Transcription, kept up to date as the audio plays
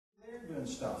and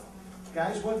stuff.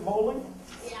 Guys went bowling?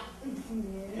 Yeah.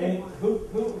 And who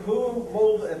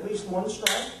bowled at least one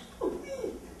strike?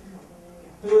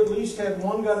 Who at least had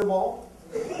one gutter ball?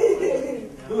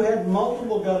 Who had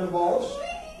multiple gutter balls?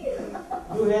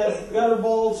 Who had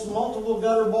multiple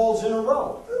gutter balls in a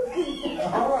row?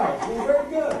 All right, well, very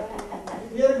good.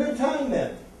 You had a good time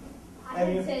then.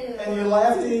 And you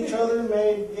laughed at each other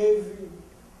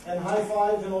and high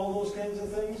fives and all those kinds of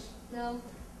things? No.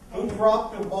 Who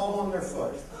dropped a ball on their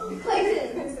foot?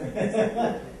 Clayton.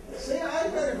 See,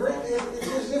 I've got a great, it's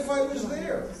as if I was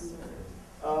there.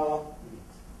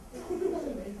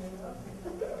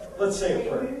 Let's say a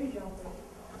prayer.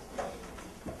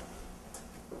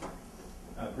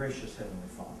 Gracious Heavenly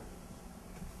Father,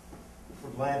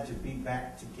 we're glad to be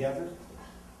back together,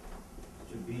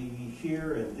 to be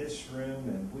here in this room,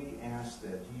 and we ask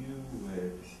that you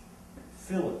would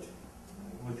fill it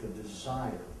with a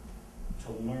desire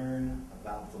to learn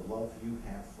about the love you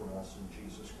have for us in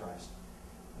Jesus Christ.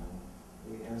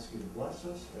 We ask you to bless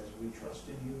us as we trust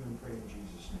in you and pray in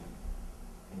Jesus' name.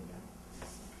 Amen.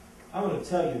 I want to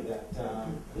tell you that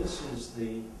this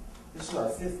is our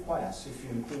fifth class, if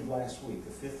you include last week,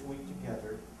 the fifth week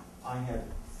together. I have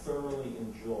thoroughly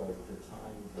enjoyed the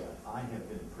time that I have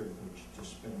been privileged to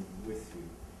spend with you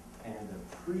and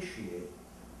appreciate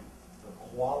the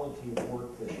quality of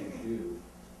work that you do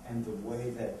and the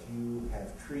way that you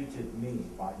have treated me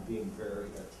by being very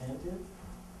attentive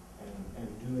and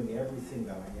doing everything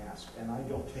that I ask. And I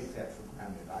don't take that for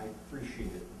granted. I appreciate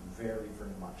it very,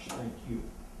 very much. Thank you.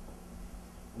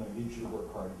 And I need you to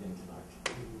work hard again tonight.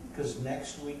 Because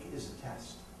next week is a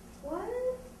test. What?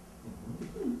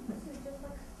 Mm-hmm. This is just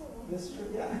like school. This is,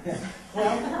 yeah.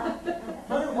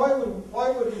 Well, why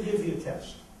would we give you a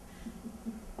test?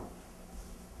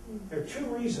 There are two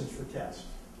reasons for tests.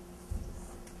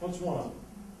 What's one of them?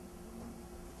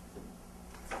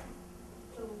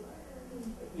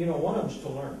 You know, one of them is to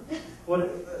learn.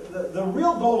 The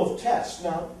real goal of tests,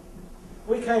 now,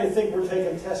 we kind of think we're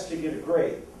taking tests to get a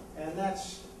grade, and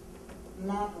that's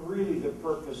not really the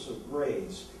purpose of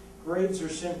grades. Grades are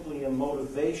simply a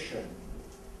motivation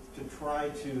to try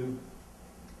to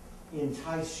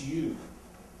entice you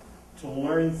to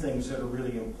learn things that are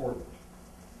really important.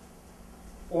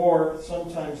 Or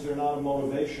sometimes they're not a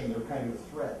motivation, they're kind of a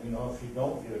threat. You know, if you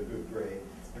don't get a good grade,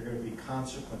 there are going to be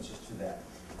consequences to that.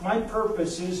 My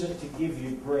purpose isn't to give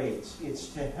you grades. It's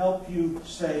to help you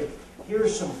say,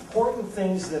 here's some important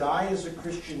things that I as a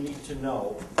Christian need to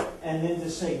know, and then to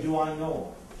say, do I know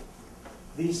them?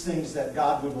 These things that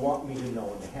God would want me to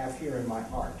know and to have here in my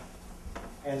heart.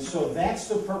 And so that's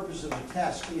the purpose of the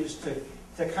test, is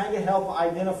to kind of help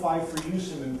identify for you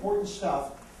some important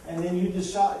stuff, and then you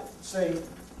decide, say,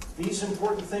 these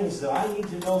important things that I need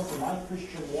to know for my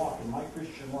Christian walk and my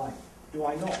Christian life, do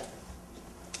I know?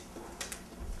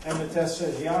 And the test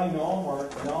says, yeah, I know them, or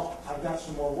no, I've got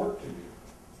some more work to do.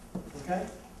 Okay?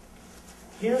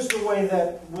 Here's the way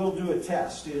that we'll do a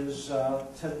test, is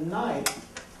tonight,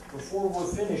 before we're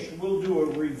finished, we'll do a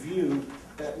review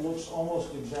that looks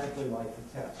almost exactly like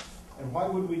the test. And why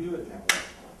would we do it that way?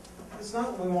 It's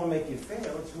not that we want to make you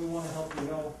fail, it's we want to help you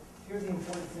know, here are the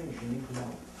important things you need to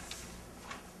know.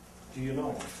 Do you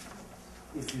know them?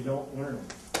 If you don't, learn them.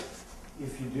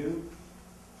 If you do,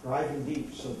 drive them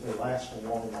deep so that they last a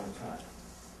long, long time.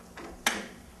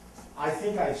 I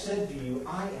think I've said to you,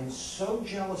 I am so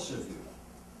jealous of you.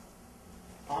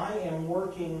 I am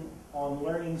working on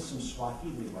learning some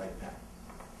Swahili right now.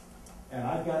 And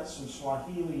I've got some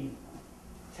Swahili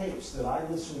tapes that I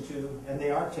listen to, and they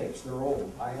are tapes, they're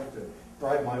old. I have to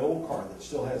drive my old car that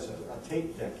still has a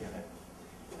tape deck in it.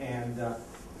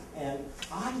 And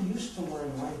I used to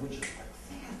learn languages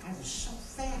like that. I was so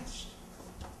fast.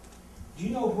 Do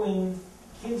you know when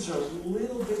kids are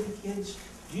little bitty kids,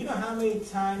 do you know how many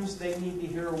times they need to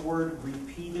hear a word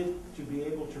repeated to be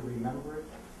able to remember it?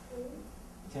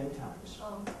 10 times.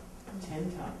 Oh.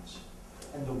 10 times.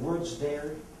 And the word's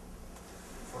there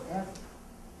forever.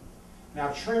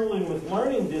 Now, children with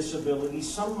learning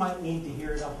disabilities, some might need to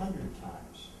hear it 100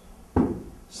 times.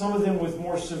 Some of them with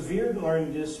more severe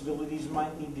learning disabilities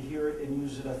might need to hear it and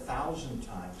use it 1,000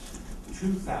 times,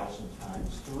 2,000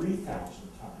 times, 3,000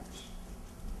 times.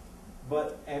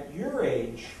 But at your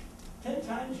age, 10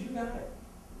 times you got it.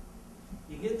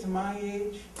 You get to my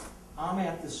age, I'm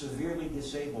at the severely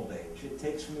disabled age. It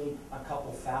takes me a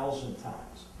couple thousand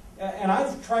times. And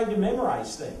I've tried to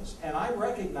memorize things, and I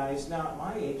recognize now at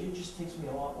my age, it just takes me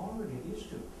a lot longer to get used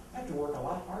to. I have to work a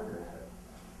lot harder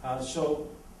at it. So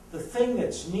the thing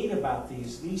that's neat about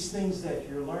these things that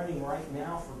you're learning right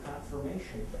now for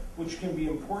confirmation, which can be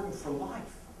important for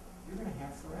life, you're going to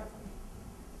have forever.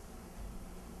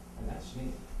 And that's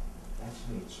neat. That's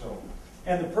neat. So,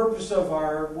 and the purpose of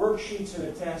our worksheets and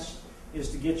a test is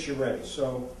to get you ready.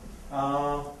 So,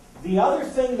 the other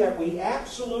thing that we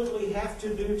absolutely have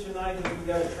to do tonight is we've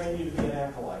got to train you to be an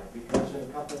acolyte, because in a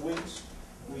couple of weeks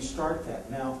we start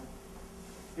that. Now,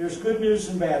 here's good news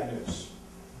and bad news.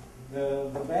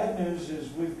 The bad news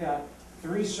is we've got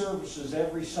 3 services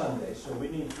every Sunday, so we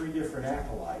need 3 different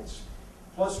acolytes.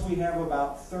 Plus we have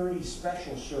about 30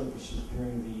 special services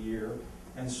during the year,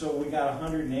 and so we got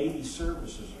 180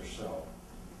 services or so.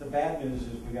 The bad news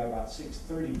is we got about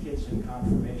 30 kids in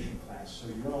confirmation class, so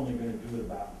you're only going to do it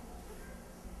about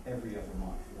every other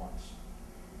month once.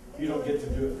 You don't get to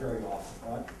do it very often.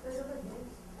 What?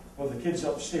 Well, the kids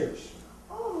upstairs.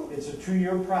 Oh. It's a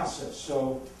 2-year process,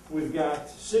 so we've got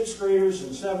 6th graders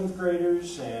and 7th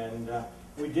graders, and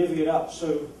we divvy it up.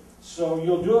 So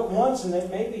you'll do it once, and then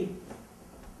maybe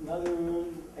another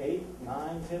 8,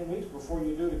 9, 10 weeks before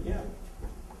you do it again.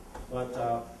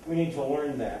 But we need to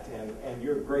learn that, and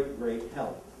you're great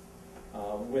help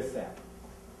with that.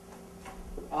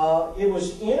 It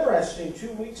was interesting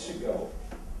 2 weeks ago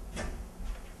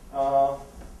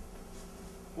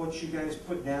what you guys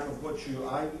put down of what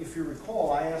if you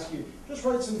recall, I asked you, just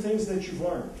write some things that you've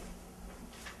learned.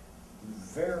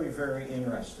 Very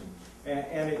interesting.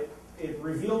 And it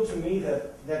revealed to me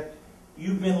that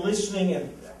you've been listening,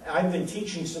 and I've been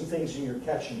teaching some things and you're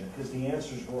catching it, because the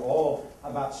answers were all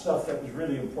about stuff that was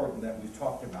really important that we've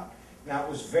talked about. Now, it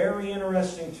was very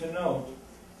interesting to note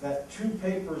that 2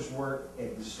 papers were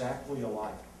exactly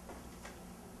alike,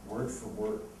 word for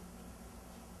word.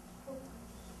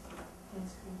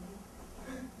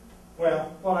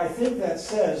 Well, what I think that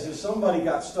says is somebody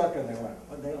got stuck and they went,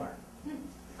 what'd they learn?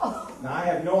 Now, I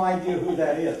have no idea who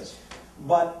that is.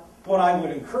 But what I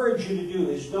would encourage you to do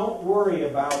is don't worry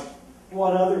about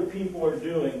what other people are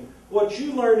doing. What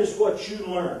you learn is what you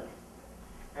learn.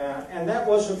 And that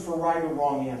wasn't for right or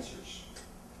wrong answers.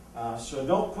 So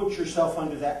don't put yourself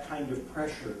under that kind of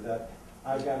pressure that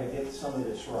I've got to get some of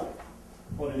this right.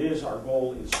 What it is, our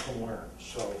goal is to learn.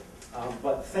 So,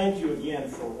 but thank you again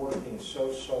for working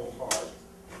so hard.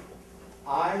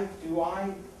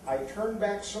 I turned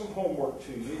back some homework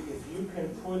to you. If you can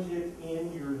put it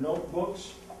in your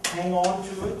notebooks, hang on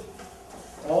to it.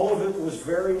 All of it was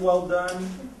very well done.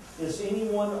 Does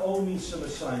anyone owe me some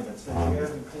assignments that you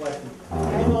haven't collected?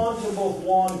 Hang on to both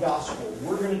law and gospel.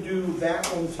 We're going to do that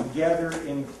one together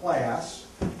in class.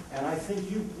 And I think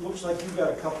looks like you've got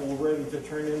a couple ready to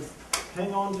turn in.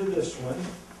 Hang on to this one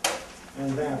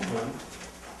and that one.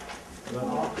 And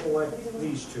then I'll collect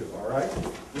these 2, all right?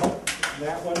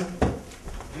 That one.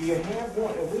 Do you have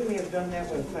one? We may have done that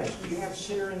one in class. Do you have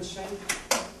Sinner and Saint?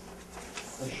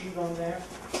 A sheet on that?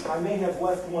 I may have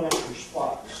left one at your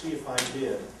spot to see if I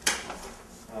did.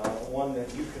 One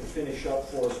that you can finish up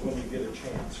for us when you get a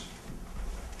chance.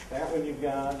 That one you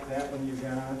got, that one you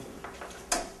got.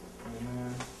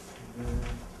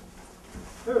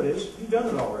 There it is. You've done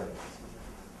it already.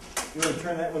 You want to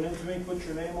turn that one into me, put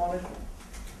your name on it?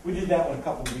 We did that one a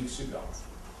couple of weeks ago.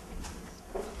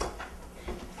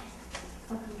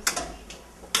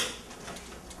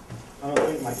 I don't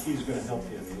think my key's going to help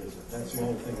you any, is it? That's the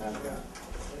only thing I've got.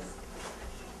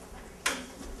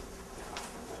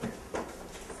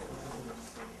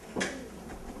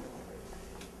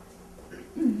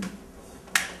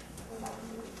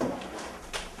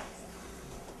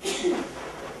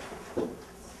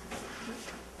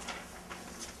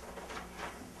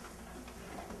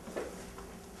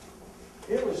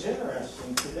 It was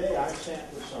interesting. Today I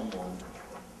sat with someone,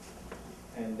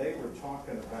 and they were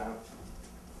talking about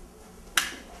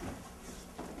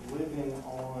living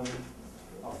on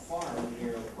a farm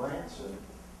near Branson,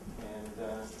 and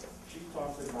she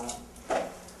talked about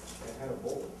they had a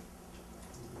bull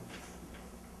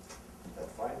that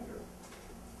frightened her.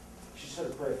 She said a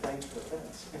prayer of thanks for a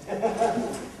fence,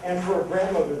 and for a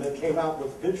grandmother that came out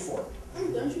with a pitchfork.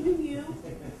 Don't you do you?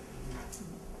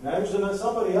 Now, there's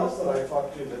somebody else that I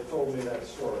talked to that told me that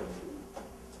story.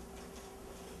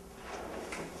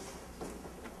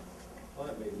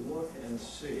 Let me look and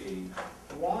see.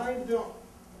 Why don't...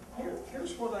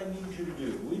 Here's what I need you to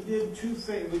do. We did 2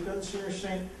 things. We've done Sinner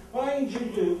Saint. What I need you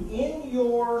to do, in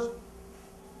your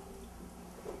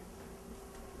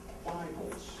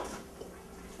Bibles,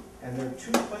 and there are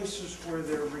 2 places where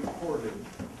they're recorded,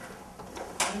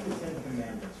 find the 10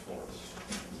 Commandments for us.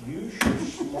 Use your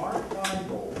smart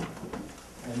Bible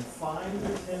and find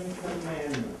the 10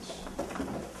 Commandments.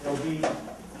 There'll be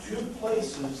 2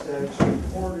 places that it's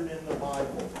recorded in the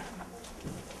Bible.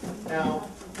 Now,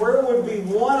 where would be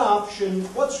one option?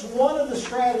 What's one of the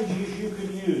strategies you could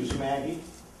use, Maggie?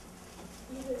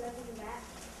 You could go to the back.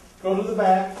 Go to the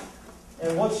back.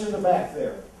 And what's in the back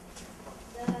there?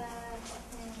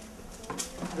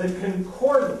 The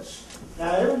concordance.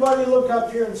 Now everybody look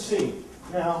up here and see.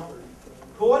 Now,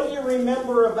 what do you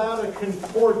remember about a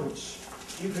concordance?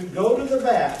 You could go to the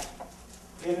back,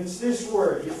 and it's this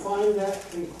word. You find that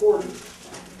concordance.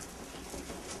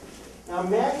 Now,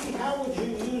 Maggie, how would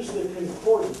you use the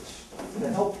concordance to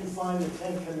help you find the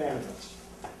Ten Commandments?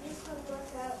 Just to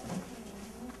look up.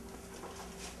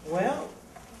 Well,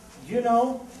 you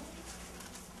know,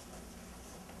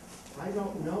 I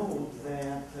don't know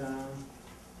that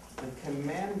the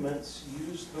commandments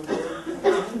use the word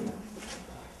commandment.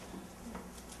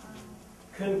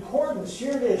 Concordance,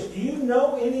 here it is. Do you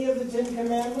know any of the Ten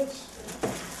Commandments?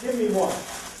 Give me one.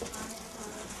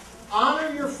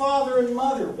 Honor your father and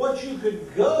mother. What you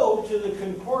could go to the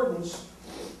concordance,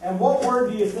 and what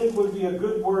word do you think would be a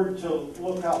good word to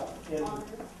look up? In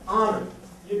honor.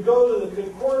 You go to the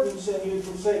concordance and you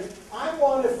can say, I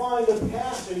want to find a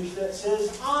passage that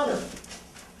says honor.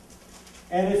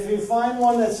 And if you find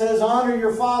one that says honor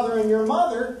your father and your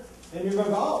mother, then you're going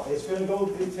to go, oh, it's going to go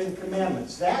to the Ten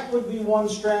Commandments. That would be one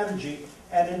strategy.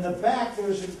 And in the back,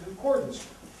 there's a concordance.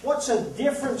 What's a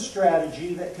different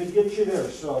strategy that could get you there?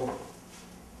 So,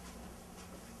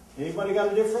 anybody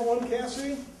got a different one,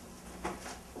 Cassidy?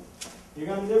 You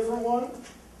got a different one?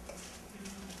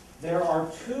 There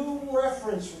are two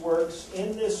reference works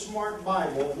in this Smart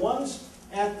Bible. One's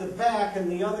at the back and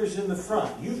the other's in the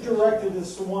front. You've directed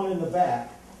us to one in the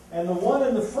back. And the one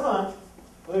in the front,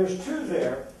 well, there's two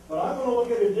there, but I'm going to look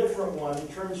at a different one in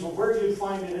terms of where you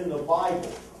find it in the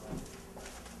Bible.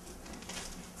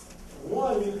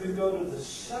 One, you could go to the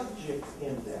subject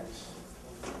index.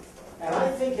 And I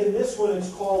think in this one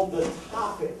it's called the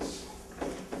topics.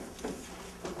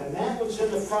 And that one's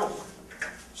in the front.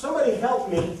 Somebody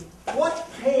help me. What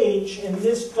page in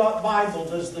this Bible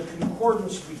does the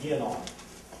concordance begin on?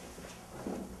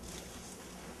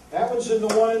 That one's in the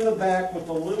one in the back with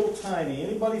the little tiny.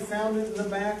 Anybody found it in the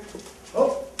back?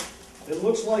 Oh, it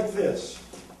looks like this.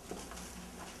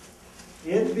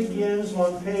 It begins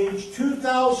on page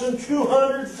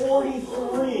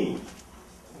 2243.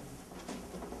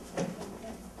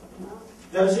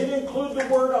 Does it include the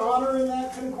word honor in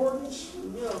that concordance?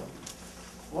 No.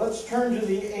 Let's turn to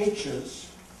the H's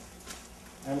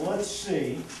and let's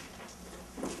see.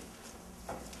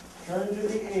 Turn to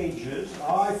the H's.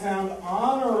 Oh, I found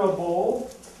honorable,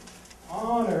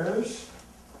 honors,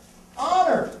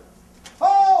 honor.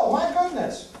 Oh, my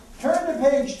goodness. Turn to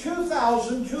page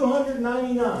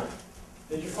 2299.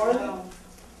 Did you find it?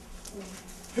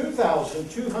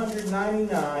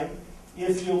 2299.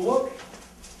 If you look,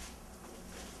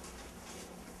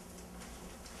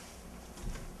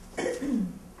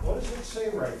 what does it say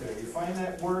right there? You find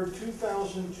that word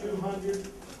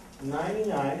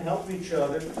 2299. Help each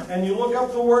other. And you look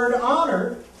up the word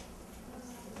honor.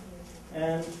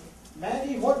 And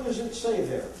Maggie, what does it say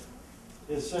there?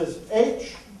 It says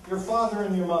H, your father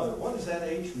and your mother. What does that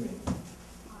H mean?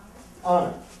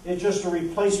 Honor. It's just a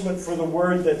replacement for the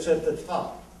word that's at the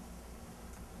top.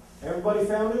 Everybody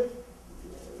found it?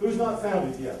 Who's not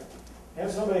found it yet? Have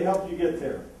somebody help you get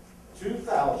there.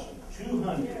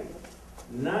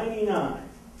 2299.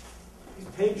 These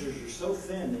pages are so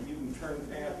thin that you can turn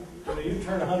you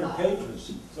turn 100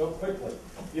 pages so quickly.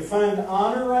 You find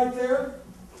honor right there?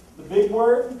 The big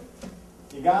word?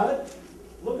 You got it?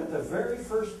 Look at the very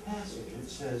first passage. It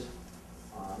says,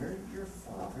 honor your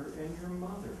father and your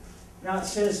mother. Now it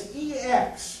says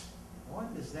EX.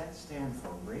 What does that stand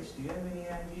for, Grace? Do you have any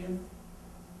idea?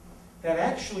 That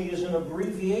actually is an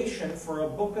abbreviation for a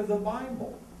book of the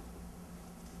Bible.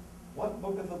 What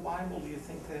book of the Bible do you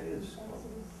think that is?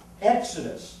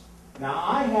 Exodus. Now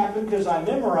I happen, because I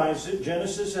memorized it,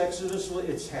 Genesis, Exodus,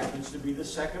 it happens to be the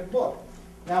second book.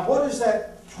 Now what does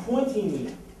that 20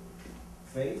 mean?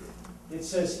 Faith? It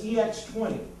says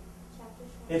EX20.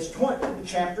 It's 20,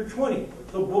 chapter 20.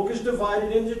 The book is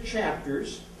divided into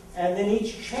chapters, and then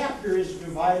each chapter is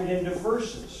divided into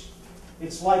verses.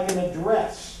 It's like an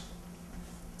address.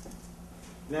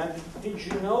 Now, did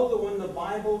you know that when the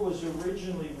Bible was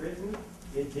originally written,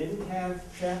 it didn't have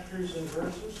chapters and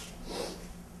verses?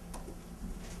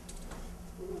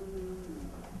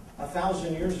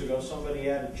 1,000 years ago, somebody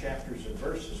added chapters and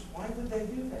verses. Why would they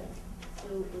do that? So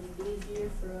it was easier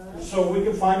for us. So we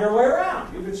can find our way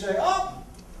around. You could say, oh,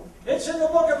 it's in the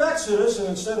book of Exodus, and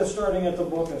instead of starting at the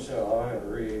book and say, oh, I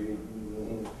read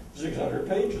 600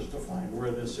 pages to find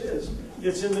where this is,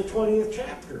 it's in the 20th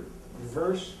chapter,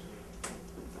 verse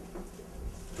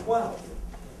 12.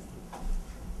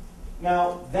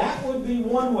 Now, that would be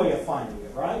one way of finding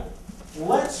it, right?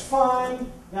 Let's write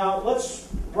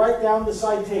down the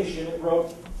citation. It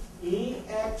wrote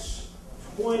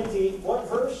EX20, what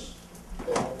verse?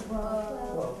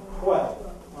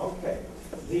 12.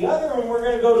 other one, we're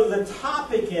going to go to the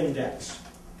topic index.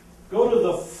 Go to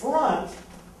the front,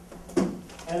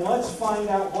 and let's find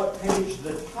out what page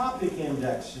the topic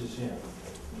index is in.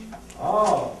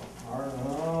 Oh,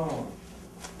 oh.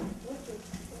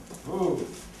 Ooh,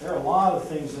 there are a lot of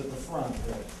things at the front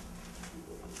there.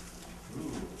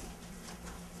 Ooh.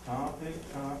 Topic.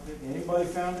 Anybody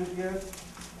found it yet?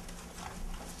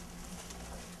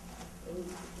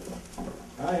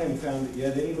 I haven't found it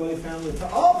yet. Anybody found it?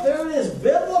 Oh, there it is.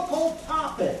 Biblical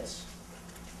topics.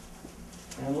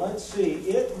 And let's see.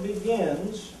 It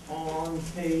begins on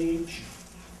page.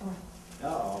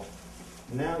 Uh-oh.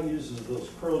 Now it uses those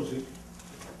prosy.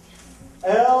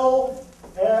 L,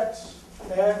 X,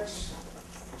 X,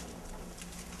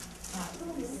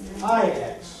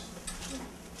 IX.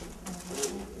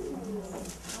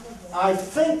 I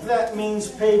think that means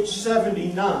page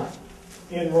 79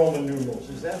 in Roman numerals.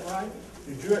 Is that right?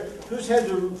 Who's had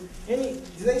do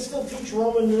they still teach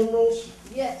Roman numerals?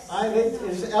 Yes.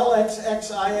 Is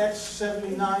LXXIX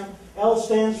 79? L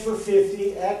stands for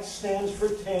 50, X stands for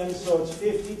 10, so it's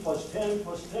 50 plus 10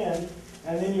 plus 10,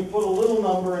 and then you put a little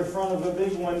number in front of a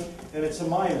big one, and it's a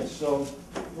minus, so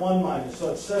 1 minus,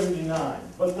 so it's 79.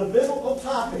 But the biblical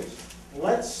topics,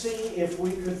 let's see if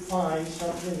we could find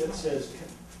something that says,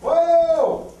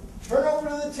 whoa, turn over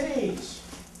to the T's.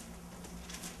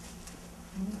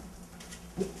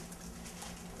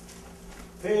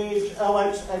 Page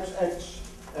LXXX.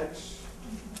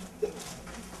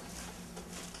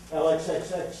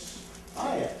 LXXXIX.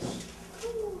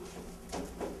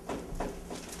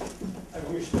 I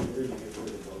wish they really get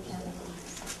rid of those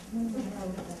things.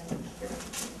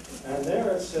 And there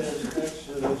it says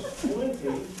Exodus 20,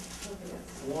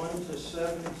 1 to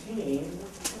 17,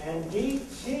 and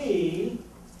DT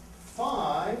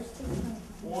 5,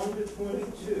 1 to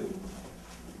 22.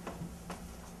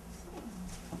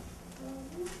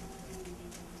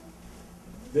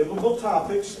 Biblical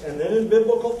topics, and then in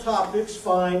biblical topics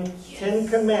find 10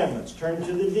 commandments. Turn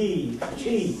to the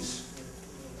T's.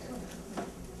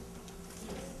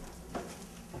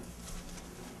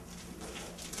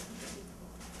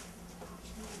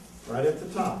 Right at the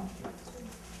top.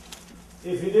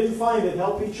 If you didn't find it,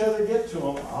 help each other get to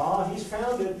them. Ah, he's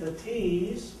found it. The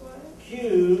T's,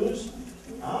 Q's.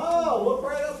 Oh, look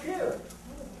right up here.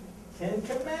 10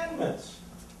 commandments.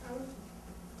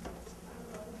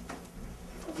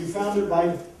 You found it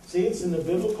by, see, it's in the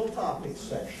biblical topics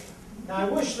section. Now, I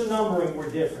wish the numbering were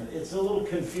different. It's a little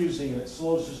confusing and it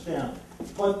slows us down.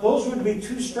 But those would be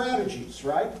 2 strategies,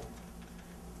 right?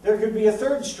 There could be a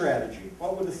third strategy.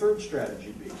 What would a third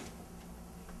strategy be?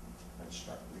 Let's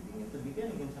start reading at the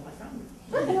beginning until I found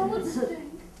it.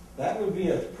 That would be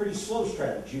a pretty slow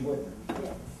strategy, wouldn't it?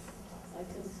 Yes. I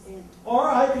could stand. Or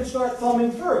I could start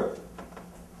thumbing through,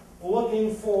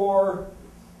 looking for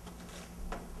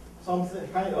something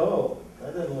kind of, oh,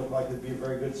 that doesn't look like it'd be a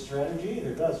very good strategy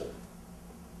either, does it?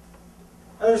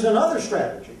 There's another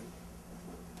strategy.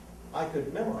 I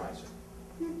could memorize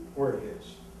it, where it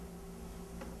is.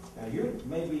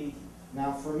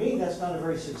 Now for me, that's not a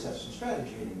very successful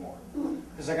strategy anymore,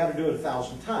 because I got to do it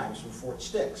 1,000 times before it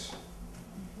sticks.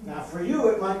 Now for you,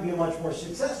 it might be a much more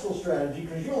successful strategy,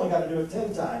 because you only got to do it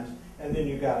 10 times, and then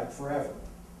you got it forever.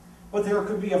 But there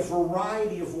could be a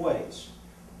variety of ways.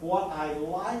 What I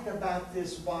like about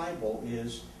this Bible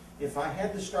is, if I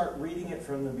had to start reading it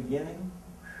from the beginning,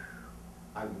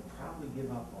 I would probably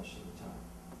give up most of the time.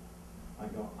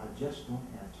 I just don't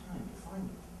have time to find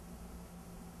it.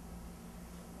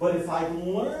 But if I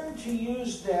learn to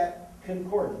use that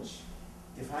concordance,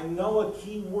 if I know a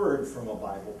key word from a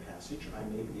Bible passage, I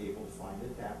may be able to find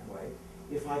it that way.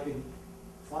 If I can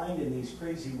find in these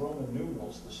crazy Roman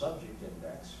numerals the subject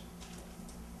index,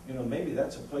 maybe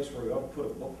that's a place where we ought to put a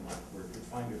bookmark where you could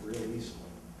find it real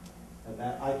easily. And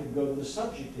that I could go to the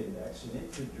subject index and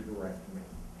it could direct me.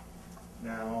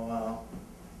 Now,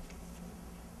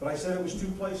 but I said it was 2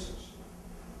 places.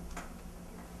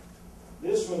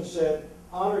 This one said,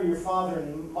 honor your father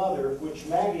and mother, which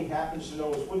Maggie happens to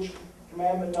know is which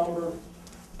commandment number?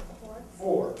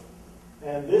 4.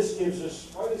 And this gives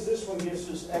us, what is this one? Gives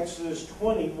us Exodus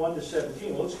 20, 1 to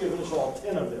 17. Well, it's given us all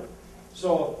 10 of them.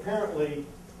 So apparently,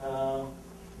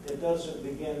 it doesn't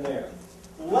begin there.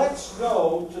 Let's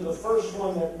go to the first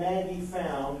one that Maggie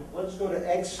found. Let's go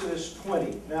to Exodus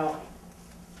 20. Now,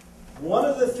 one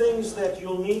of the things that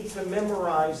you'll need to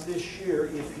memorize this year,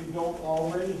 if you don't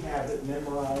already have it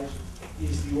memorized,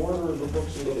 is the order of the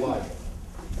books of the Bible.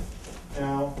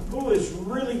 Now, who is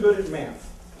really good at math?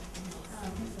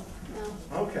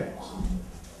 Okay.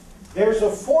 There's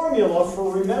a formula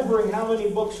for remembering how many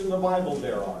books in the Bible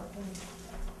there are.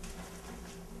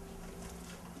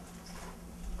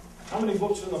 How many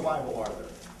books in the Bible are there?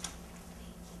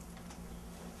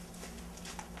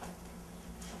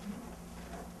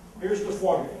 Here's the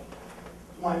formula.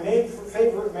 My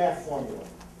favorite math formula.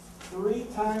 3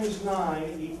 times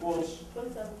 9 equals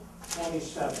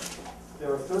 27.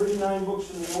 There are 39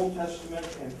 books in the Old Testament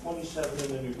and 27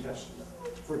 in the New Testament,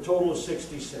 for a total of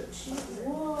 66.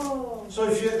 Whoa. So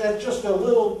if you, that's just a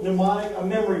little mnemonic, a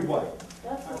memory way.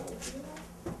 That's what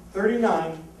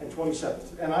 39 and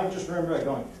 27. And I just remember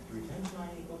going, 3 times 9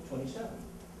 equals 27.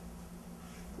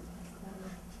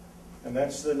 And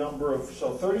that's the number of,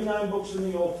 so 39 books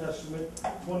in the Old Testament,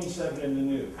 27 in the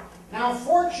New. Now,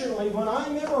 fortunately, when I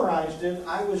memorized it,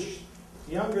 I was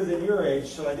younger than your age,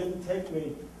 so it didn't take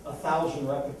me 1,000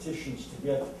 repetitions to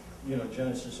get, you know,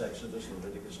 Genesis, Exodus,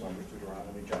 Leviticus, Numbers,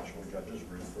 Deuteronomy, Joshua, Judges,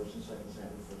 Ruth, 1st and 2nd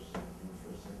Samuel, 1st and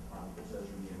 2nd Chronicles,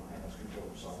 Ezra, Nehemiah, Esther,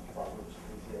 Job, Psalms, Proverbs,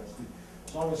 Ecclesiastes,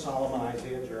 Song of Solomon,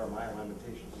 Isaiah, Jeremiah,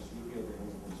 Lamentations, Ezekiel,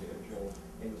 Daniel, Hosea, Job,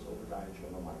 Amos, Obadiah,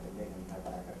 Jonah, Micah, Nahum,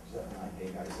 Habakkuk, Zephaniah,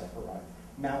 Haggai, Zechariah,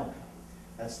 Malachi.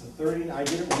 That's the 30. I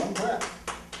did it in one breath.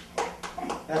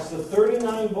 That's the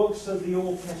 39 books of the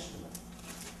Old Testament.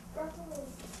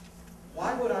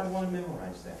 Why would I want to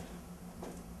memorize that?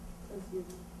 When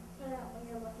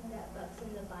you're looking at books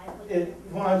in the Bible.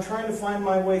 When I'm trying to find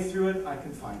my way through it, I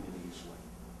can find it easily.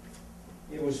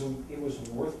 It was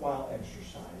a worthwhile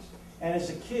exercise. And as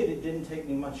a kid, it didn't take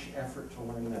me much effort to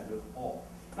learn that at all.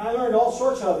 And I learned all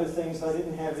sorts of other things I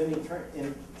didn't have any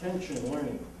intention of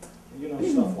learning. You know,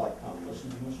 stuff like, listen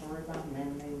to a story about a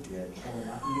man named Jed, so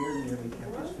not nearly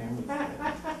kept his family fed.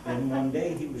 Then one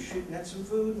day he was shooting at some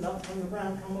food, and up from the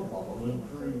ground come a bubbling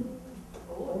crude.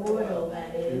 oil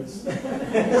that is.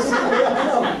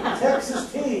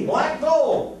 Texas tea, black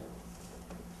gold.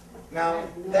 Now,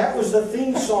 that was the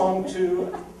theme song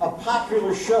to a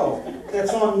popular show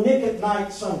that's on Nick at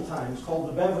Night sometimes, called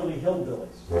the Beverly Hillbillies.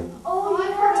 Oh,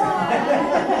 I've heard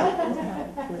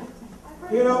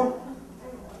that.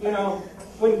 You know,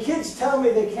 when kids tell me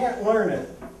they can't learn it,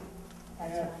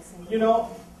 you know,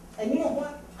 and you know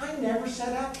what? I never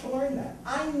set out to learn that.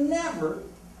 I never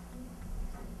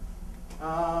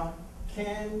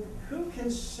who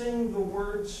can sing the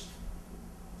words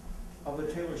of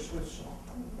a Taylor Swift song?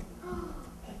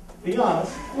 Be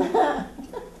honest.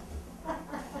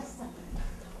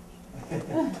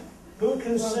 Who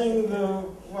can sing the,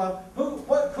 well,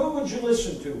 who would you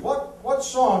listen to? What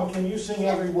song can you sing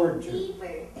every word to?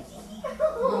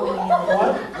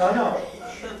 What? No.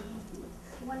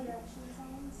 One Direction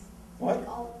songs. What? Like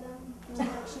all of them. One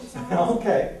Direction songs.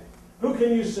 Okay. Who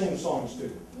can you sing songs to? Me?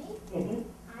 Mm-hmm.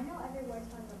 I know every word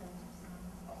to one Direction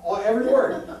song. Oh, every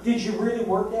word. Did you really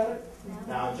work at it?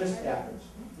 No. No, it just happens.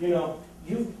 You know,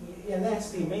 and that's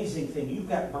the amazing thing. You've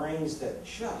got brains that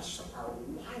just are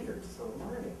wired for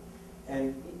learning.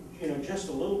 And, you know, just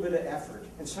a little bit of effort,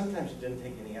 and sometimes it didn't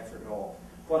take any effort at all.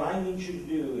 What I need you to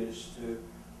do is to,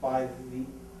 by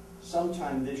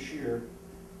sometime this year,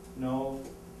 know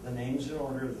the names in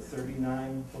order of the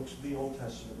 39 books of the Old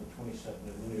Testament and 27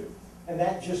 of the New. And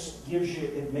that just gives you,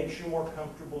 it makes you more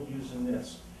comfortable using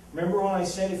this. Remember when I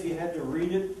said if you had to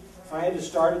read it, if I had to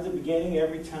start at the beginning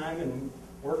every time and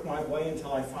work my way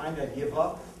until I find I give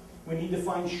up? We need to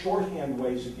find shorthand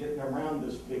ways of getting around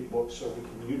this big book so we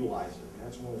can utilize it. And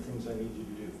that's one of the things I need you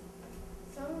to do.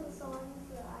 Some of the songs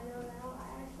that I know now,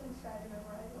 I actually try to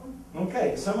memorize them.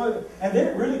 Okay, some of it, and then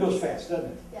it really goes fast,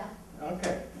 doesn't it? Yeah.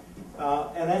 Okay.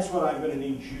 And that's what I'm going to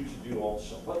need you to do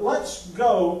also. But let's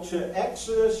go to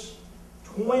Exodus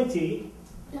 20,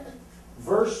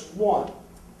 verse 1.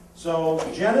 So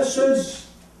Genesis,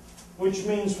 which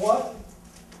means what?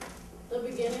 The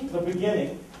beginning. The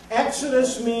beginning.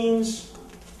 Exodus means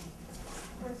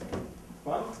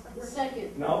what?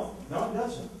 Second. No, it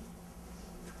doesn't.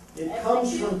 It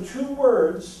comes from two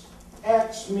words,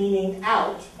 ex meaning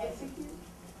out. Execute.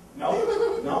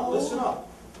 No, listen up.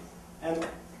 And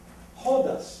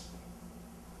hodas.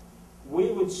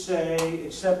 We would say,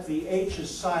 except the H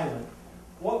is silent,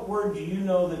 what word do you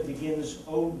know that begins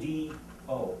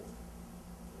O-D-O?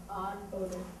 Odd.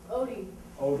 Odor. Odie.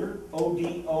 Odor?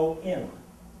 O-D-O-M.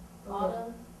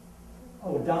 Autumn.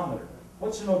 Odometer.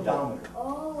 What's an odometer?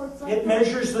 Oh, it's like It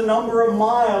measures the number of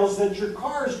miles that your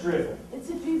car's driven. It's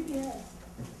a GPS.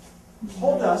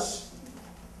 Hodas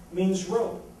means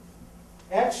road.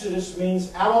 Exodus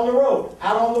means out on the road,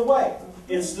 out on the way.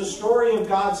 It's the story of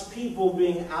God's people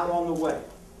being out on the way.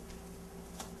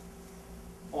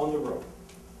 On the road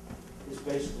is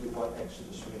basically what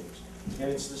Exodus means. And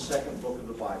it's the second book of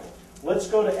the Bible. Let's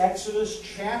go to Exodus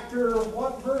chapter,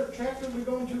 what chapter are we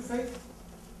going to, Faith?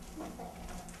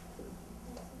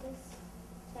 Exodus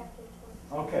chapter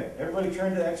 20. Okay, everybody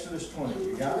turn to Exodus 20.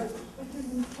 You got it?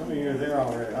 Some of you are there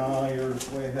already. Oh, you're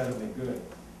way ahead of me. Good.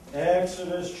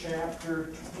 Exodus chapter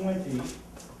 20.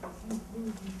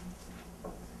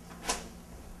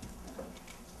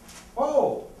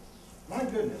 Oh, my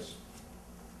goodness.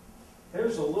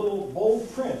 There's a little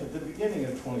bold print at the beginning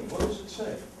of 20. What does it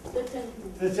say?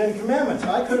 The Ten Commandments.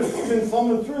 I could have been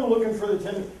thumbing through looking for the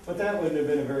Ten, but that wouldn't have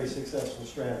been a very successful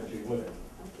strategy, would it?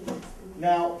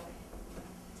 Now,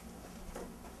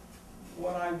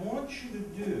 what I want you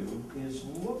to do is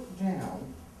look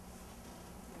down.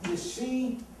 You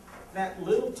see that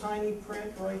little tiny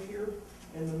print right here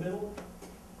in the middle?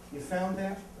 You found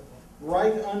that?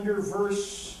 Right under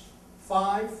verse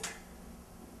 5.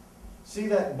 See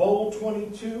that bold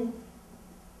 22?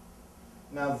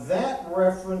 Now that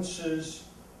references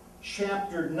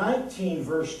chapter 19,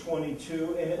 verse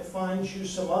 22, and it finds you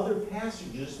some other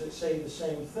passages that say the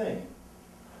same thing.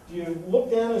 Do you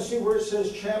look down and see where it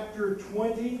says chapter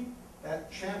 20?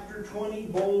 That chapter 20,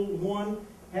 bold 1.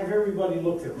 Have everybody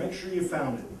look there. Make sure you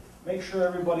found it. Make sure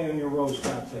everybody on your row's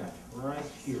got that. Right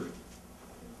here.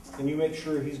 Can you make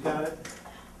sure he's got it?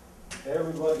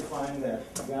 Everybody find that.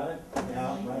 You got it?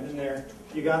 Yeah, right in there.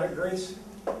 You got it, Grace?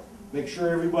 Make sure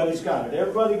everybody's got it.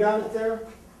 Everybody got it there?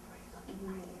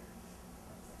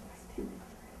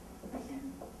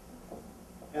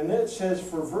 And then it says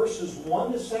for verses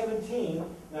 1 to 17,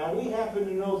 now we happen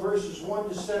to know verses 1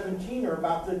 to 17 are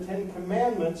about the Ten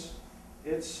Commandments.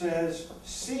 It says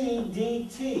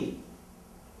CDT.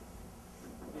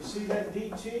 You see that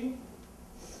DT?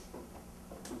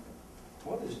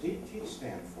 What does DT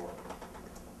stand for?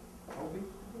 Toby?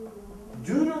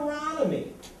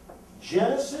 Deuteronomy.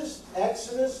 Genesis,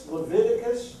 Exodus,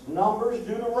 Leviticus, Numbers,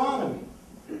 Deuteronomy.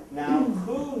 Now,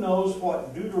 who knows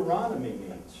what Deuteronomy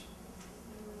means?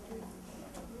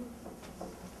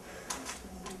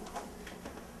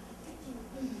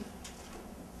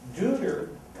 Deuter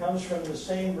comes from the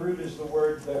same root as the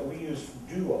word that we use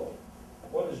for duo.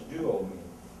 What does duo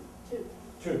mean?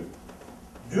 Two.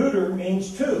 Deuter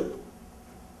means two.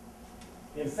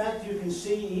 In fact, you can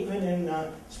see even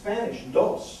in Spanish,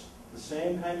 dos, the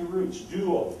same kind of roots.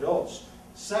 Duo, dos.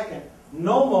 Second,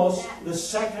 nomos, the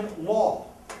second law.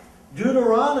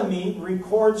 Deuteronomy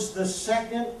records the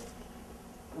second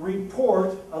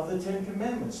report of the Ten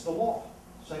Commandments, the law,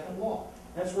 second law.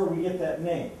 That's where we get that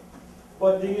name.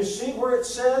 But do you see where it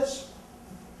says?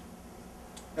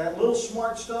 That little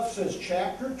smart stuff says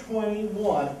chapter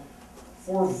 21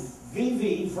 for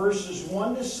VV verses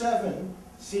 1 to 7.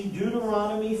 See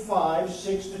Deuteronomy 5,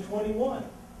 6 to 21.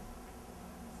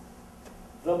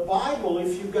 The Bible,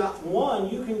 if you've got one,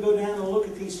 you can go down and look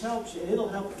at these helps, and it'll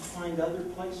help you find other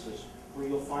places where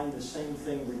you'll find the same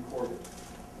thing recorded.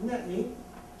 Isn't that neat?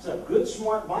 It's a good,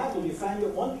 smart Bible. You find it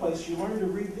one place, you learn to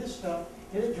read this stuff,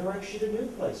 and it directs you to new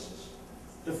places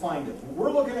to find it.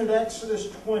 We're looking at Exodus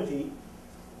 20,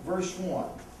 verse 1.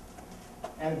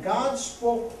 And God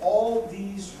spoke all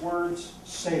these words,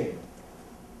 saying,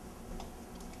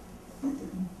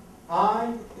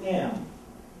 I am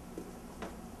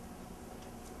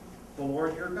the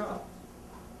Lord your God,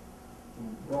 who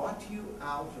brought you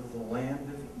out of the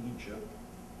land of Egypt,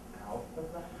 out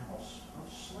of the house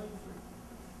of slavery.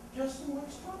 Justin,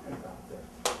 what's talking about there?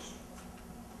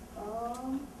 I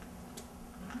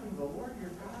am the Lord your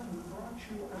God who brought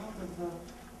you out of the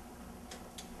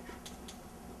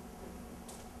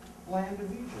land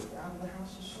of Egypt, out of the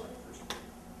house of slavery.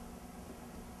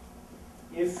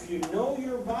 If you know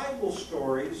your Bible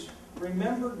stories,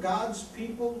 remember God's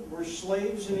people were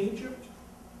slaves in Egypt?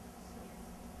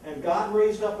 And God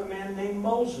raised up a man named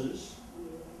Moses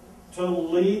to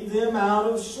lead them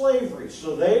out of slavery.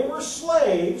 So they were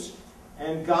slaves,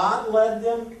 and God led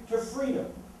them to freedom.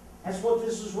 That's what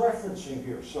this is referencing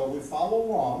here. So we follow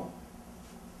along.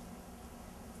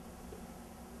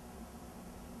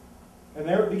 And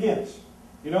there it begins.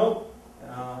 You know,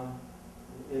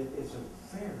 it's a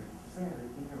very, very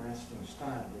interesting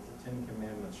style that the Ten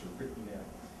Commandments are written in.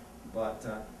 But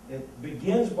it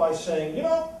begins by saying, you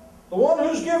know, the one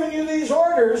who's given you these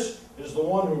orders is the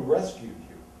one who rescued you.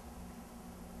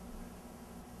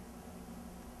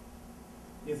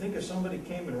 You think if somebody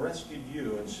came and rescued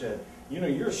you and said, you know,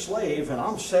 you're a slave and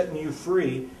I'm setting you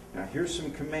free, now here's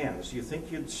some commands. Do you think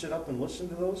you'd sit up and listen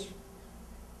to those?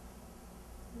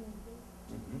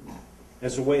 Mm-hmm.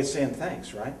 That's a way of saying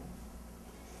thanks, right?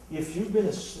 If you've been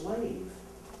a slave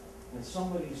and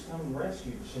somebody's come and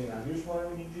rescued you, say, now here's what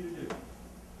I need you to do.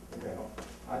 Okay,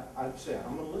 I'd say,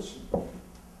 I'm going to listen.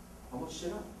 I'm going to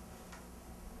sit up.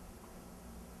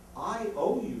 I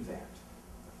owe you that.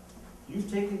 You've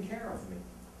taken care of me.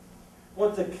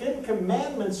 What the Ten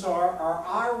Commandments are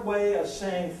our way of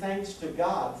saying thanks to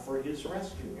God for His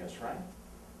rescuing us, right?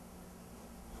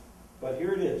 But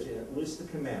here it is, it lists the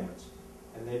commandments.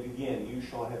 And they begin, you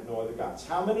shall have no other gods.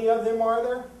 How many of them are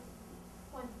there?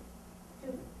 1,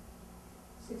 2,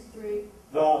 63.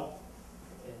 The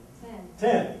 10.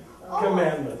 10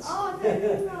 commandments. Oh, thank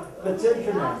you. The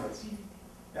 10 commandments.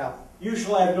 Now, you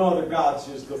shall have no other gods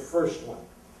is the first one.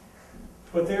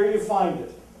 But there you find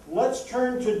it. Let's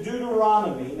turn to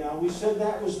Deuteronomy. Now, we said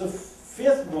that was the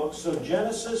 5th book. So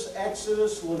Genesis,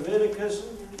 Exodus, Leviticus,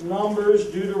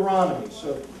 Numbers, Deuteronomy.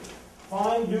 So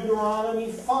find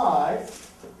Deuteronomy 5.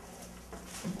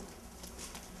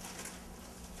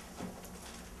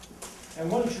 And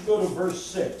why don't you go to verse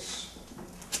 6?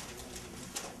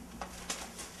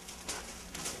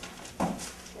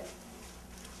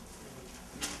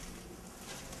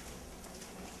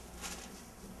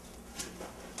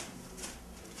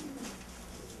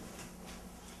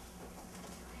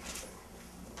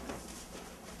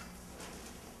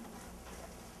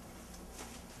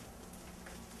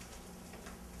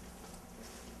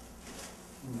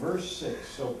 Verse 6,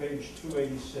 so page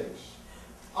 286.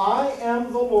 I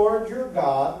am the Lord your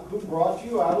God who brought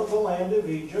you out of the land of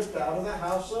Egypt, out of the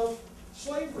house of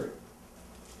slavery.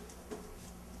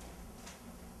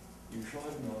 You shall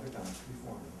have no other gods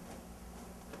before me.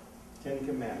 10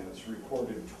 Commandments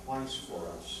recorded twice for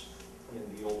us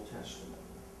in the Old Testament.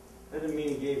 That doesn't mean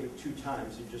he gave it 2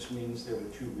 times, it just means there were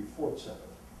 2 reports of it.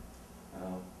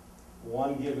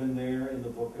 One given there in the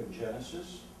book of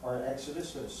Genesis, or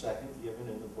Exodus, and a second given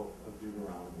in the book of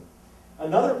Deuteronomy.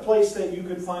 Another place that you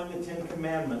could find the 10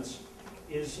 Commandments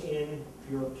is in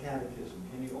your catechism.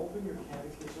 Can you open your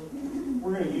catechism?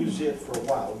 We're going to use it for a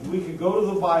while. We could go to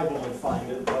the Bible and find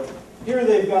it, but here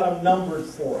they've got them numbered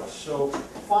for us. So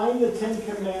find the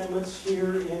 10 Commandments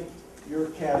here in your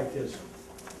catechism.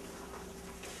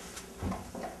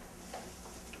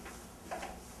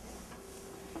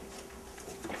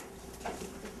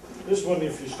 This one,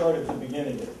 if you start at the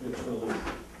beginning, it's really,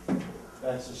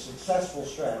 that's a successful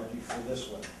strategy for this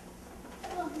one.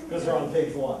 Because they're on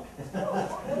page 1.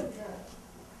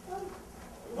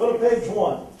 Go to page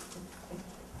 1.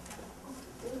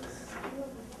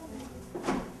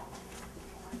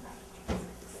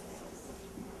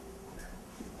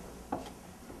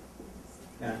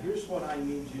 Now, here's what I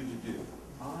need you to do.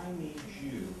 I need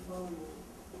you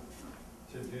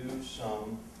to do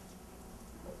some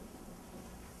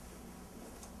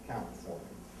count for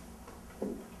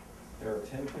me. There are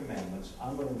 10 commandments.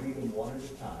 I'm going to read them one at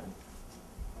a time.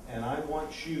 And I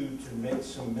want you to make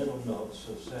some mental notes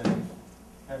of saying,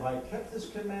 have I kept this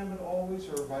commandment always,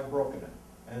 or have I broken it?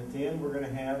 And at the end, we're going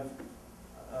to have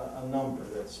a number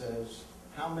that says,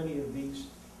 how many of these,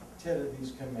 10 of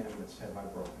these commandments have I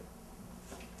broken?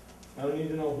 I don't need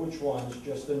to know which ones,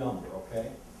 just the number,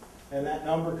 okay? And that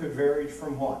number could vary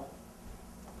from what?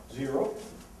 0?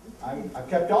 I've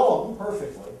kept all of them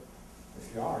perfectly.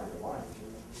 If you are, you're lying to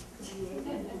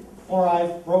me. Or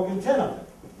I've broken 10 of them.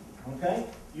 Okay?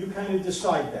 You kind of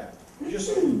decide that.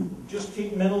 Just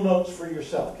keep mental notes for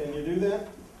yourself. Can you do that?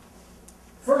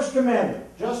 First commandment.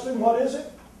 Justin, what is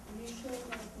it?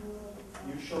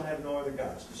 You shall have no other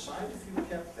gods. Decide if you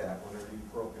kept that whenever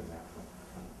you've broken that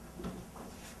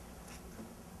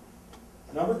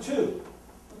one. Number 2.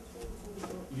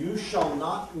 You shall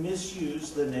not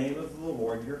misuse the name of the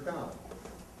Lord your God.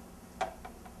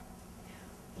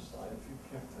 Decide if you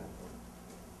kept that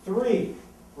one. 3.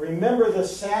 Remember the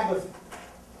Sabbath.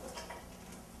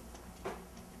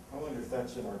 I wonder if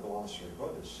that's in our glossary.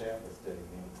 What does Sabbath day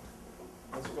mean?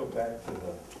 Let's go back to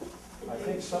the, I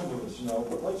think some of us know,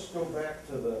 but let's go back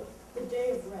to the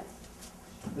day of rest.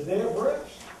 The day of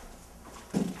rest.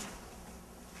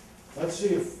 Let's see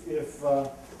if he's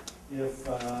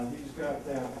got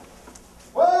that.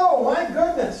 Whoa, my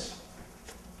goodness!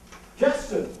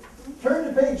 Justin,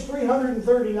 turn to page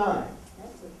 339.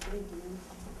 That's a big one.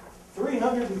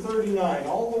 339,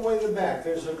 all the way to the back.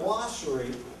 There's a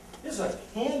glossary. This is a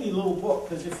handy little book,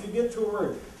 because if you get to a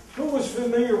word, who was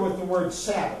familiar with the word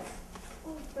Sabbath?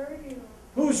 Oh, 30.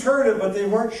 Who's heard it, but they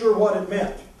weren't sure what it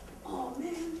meant? Oh,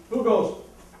 man. Who goes,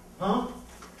 huh?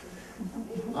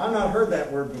 I've not heard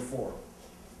that word before.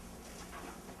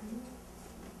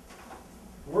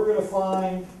 We're going to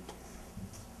find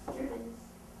Here it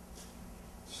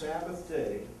is. Sabbath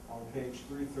day on page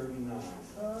 339.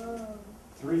 Oh.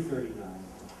 339.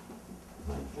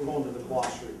 We're going to the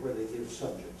glossary where they give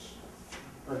subjects,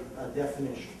 or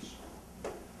definitions.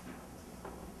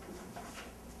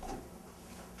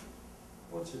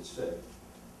 What's it say?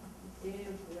 Day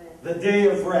of rest. The day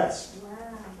of rest.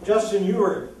 Wow. Justin,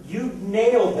 you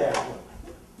nailed that one.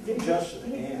 Give Justin a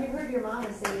You hand. heard your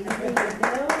mama say, you know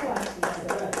what she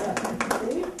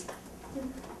said.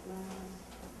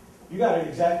 You got it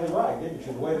exactly right, didn't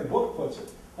you? The way the book puts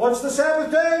it. What's the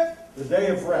Sabbath day? The day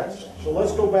of rest. So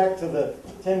let's go back to the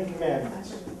Ten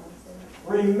Commandments.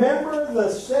 Remember the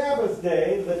Sabbath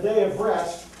day, the day of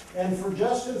rest. And for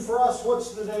Justin, for us,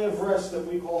 what's the day of rest that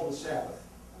we call the Sabbath?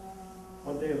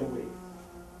 What day of the week?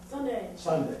 Sunday.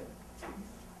 Sunday.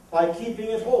 By keeping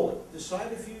it holy.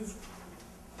 Decide if you've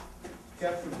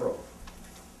kept or broke.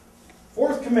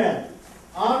 Fourth commandment.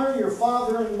 Honor your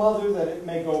father and mother that it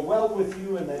may go well with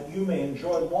you and that you may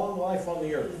enjoy long life on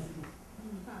the earth.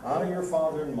 Honor your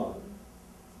father and mother.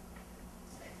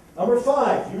 Number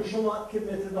 5, you shall not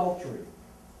commit adultery.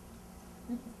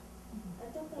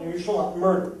 You shall not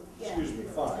murder. Excuse me,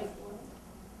 5.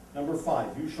 Number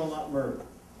 5, you shall not murder.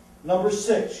 Number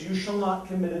 6, you shall not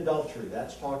commit adultery.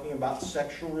 That's talking about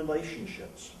sexual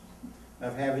relationships,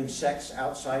 of having sex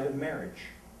outside of marriage.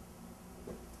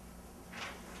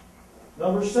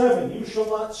 Number 7, you shall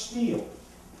not steal.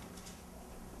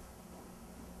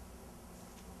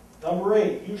 Number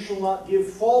 8, you shall not give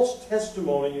false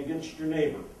testimony against your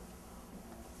neighbor.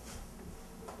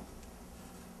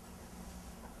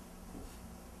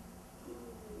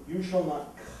 You shall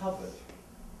not covet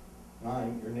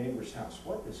 9, your neighbor's house.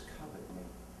 What does covet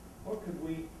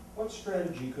mean? What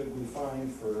strategy could we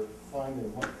find for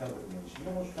finding what covet means? Do you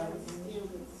know what covet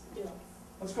means?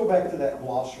 Let's go back to that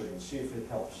glossary and see if it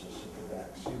helps us at the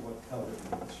back. See what covet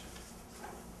means.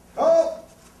 Oh!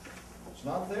 It's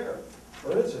not there.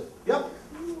 Or is it? Yep.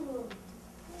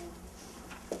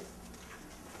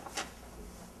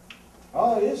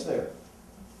 Oh, it is there.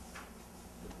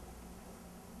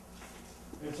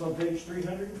 It's on page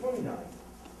 329.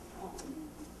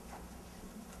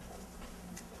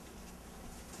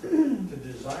 To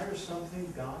desire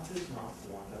something God does not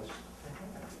want us to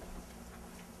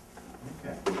have.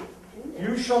 Okay.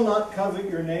 You shall not covet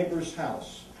your neighbor's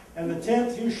house. And the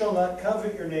 10th, you shall not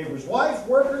covet your neighbor's wife,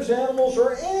 workers, animals,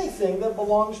 or anything that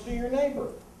belongs to your neighbor.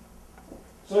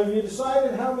 So have you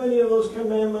decided how many of those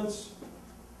commandments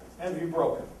have you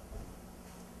broken?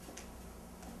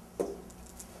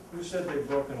 Who said they've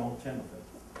broken all 10 of them?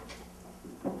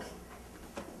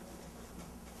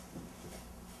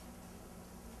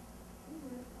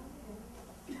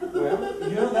 Well,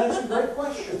 you know, that's a great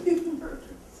question.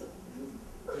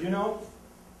 You know,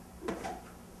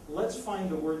 let's find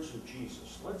the words of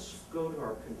Jesus. Let's go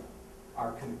to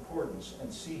our concordance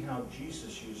and see how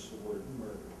Jesus used the word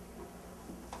murder.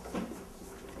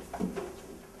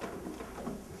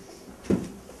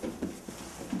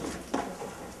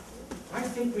 I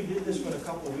think we did this one a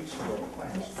couple of weeks ago in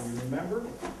class. Do you remember?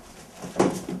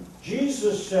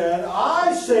 Jesus said,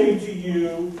 I say to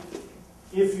you,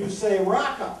 if you say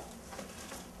raka,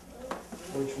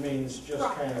 which means just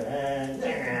kind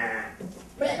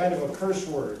of a curse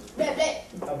word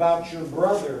about your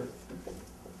brother.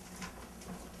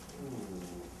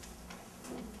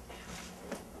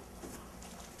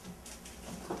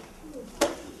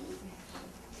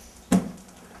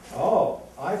 Oh,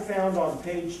 I found on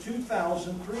page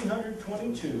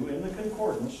 2322 in the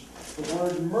concordance the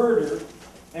word murder,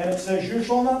 and it says, you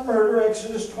shall not murder,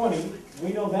 Exodus 20.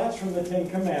 We know that's from the 10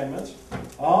 Commandments.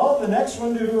 Oh, the next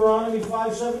one, Deuteronomy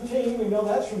 5:17, we know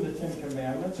that's from the 10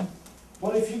 Commandments.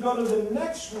 But if you go to the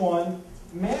next one,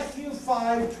 Matthew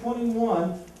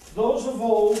 5:21, those of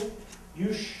old,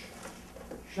 you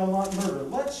shall not murder.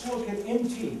 Let's look at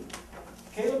MT.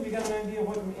 Caleb, you got an idea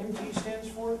what MT stands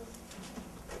for?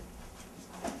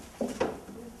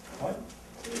 What?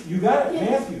 You got it,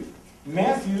 Matthew.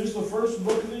 Matthew's the first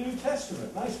book of the New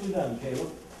Testament. Nicely done,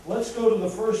 Caleb. Let's go to the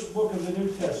first book of the New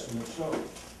Testament. So,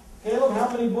 Caleb, how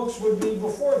many books would be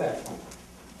before that one?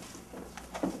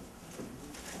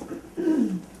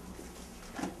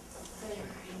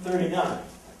 39.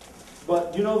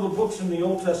 But you know the books in the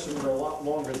Old Testament are a lot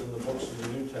longer than the books in the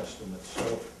New Testament.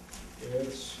 So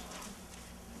it's...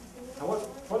 Now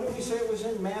what did we say it was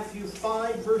in? Matthew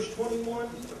 5, verse 21?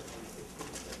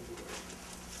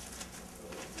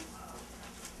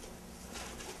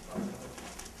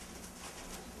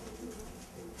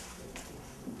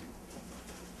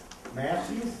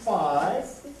 Matthew 5,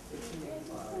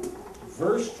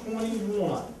 verse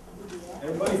 21.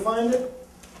 Everybody find it?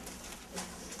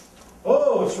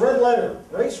 Oh, it's red letter.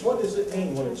 Grace, what does it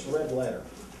mean when it's red letter?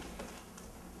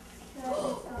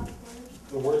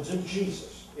 The words of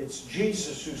Jesus. It's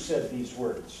Jesus who said these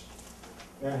words.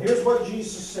 Now, here's what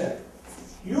Jesus said.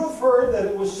 You have heard that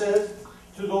it was said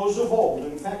to those of old.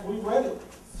 In fact, we read it,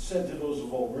 said to those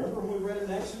of old. Remember when we read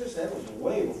in Exodus? That was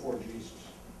way before Jesus.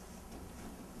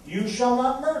 You shall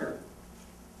not murder.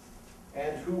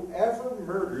 And whoever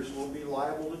murders will be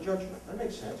liable to judgment. That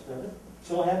makes sense, doesn't it?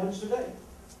 So it happens today.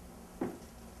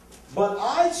 But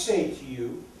I say to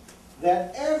you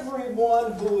that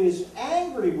everyone who is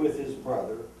angry with his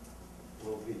brother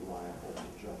will be liable to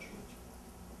judgment.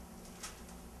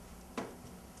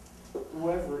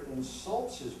 Whoever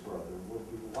insults his brother will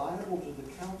be liable to the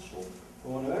council,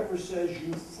 and whoever says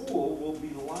you fool will be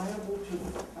liable to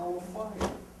the hell of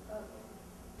fire.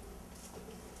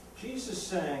 Jesus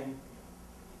saying,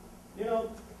 you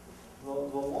know, the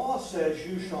law says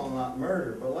you shall not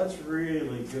murder, but let's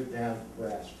really get down to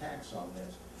brass tacks on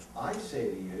this. I say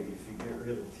to you, if you get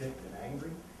really ticked and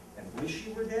angry and wish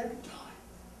you were dead,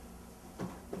 die.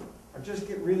 Or just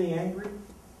get really angry,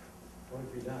 what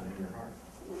have you done in your heart?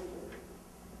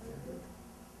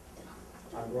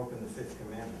 I've broken the 5th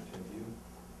commandment, have you?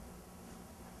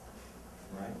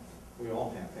 Right? We all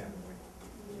have, haven't we?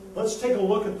 Let's take a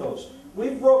look at those.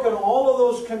 We've broken all of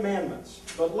those commandments,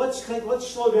 but let's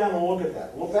slow down and look at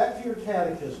that. Look back to your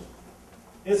catechism.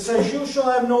 It says, you shall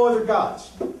have no other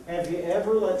gods. Have you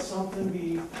ever let something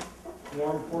be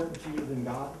more important to you than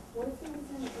God? What if it was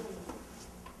in the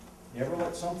You ever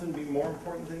let something be more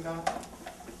important than God?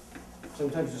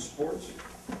 Sometimes it's sports.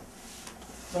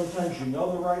 Sometimes you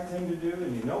know the right thing to do,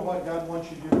 and you know what God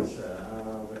wants you to do, and say,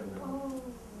 wait a minute. Oh.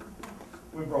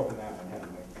 We've broken that one,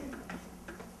 haven't we?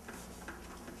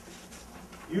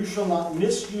 You shall not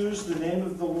misuse the name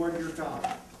of the Lord your God.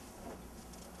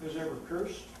 Who's ever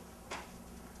cursed?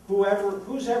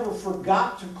 Who's ever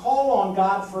forgot to call on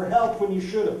God for help when you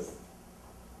should have?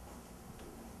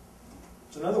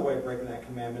 It's another way of breaking that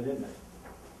commandment, isn't it?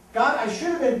 God, I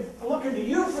should have been looking to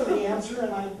you for the answer,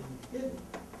 and I didn't.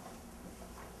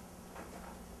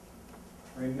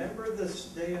 Remember this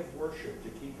day of worship to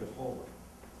keep it holy.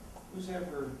 Who's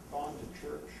ever gone to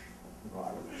church?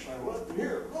 I wish I wasn't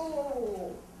here.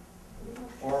 Oh.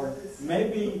 Or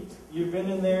maybe you've been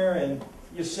in there and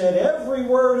you said every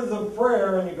word of the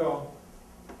prayer and you go,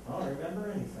 I don't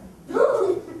remember anything.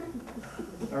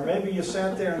 Or maybe you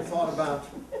sat there and thought about,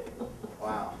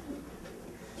 wow,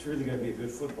 it's really going to be a good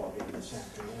football game this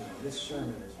afternoon. This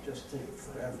sermon is just taking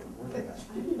forever.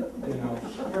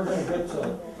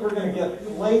 We're going to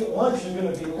get late. Lunch is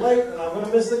going to be late, and I'm going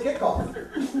to miss the kickoff.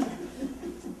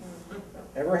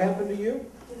 Ever happened to you?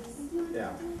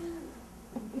 Yeah.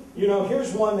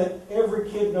 Here's one that every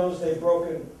kid knows they've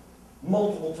broken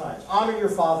multiple times. Honor your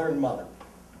father and mother.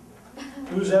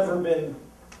 Who's ever been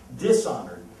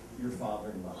dishonored your father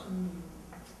and mother?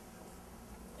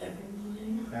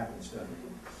 Happens, doesn't it?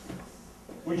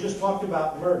 We just talked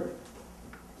about murder.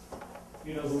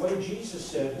 The way Jesus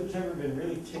said, who's ever been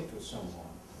really ticked with someone?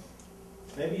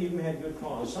 Maybe even had good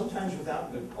cause. Sometimes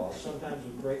without good cause. Sometimes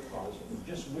with great cause. And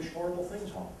just wish horrible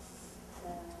things on.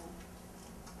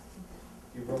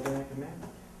 You've broken that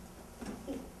commandment.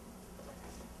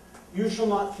 You shall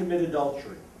not commit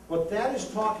adultery. What that is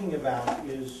talking about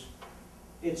is,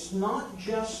 it's not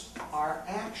just our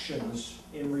actions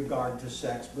in regard to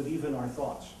sex, but even our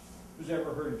thoughts. Who's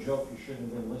ever heard a joke you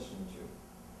shouldn't have been listening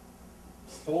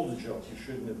to? Told a joke you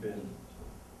shouldn't have been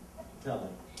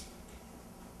telling?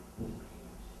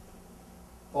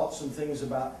 Thought some things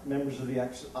about members of the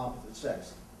opposite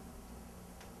sex?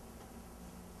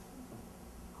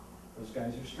 Those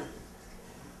guys are stupid.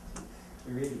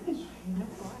 They're idiots.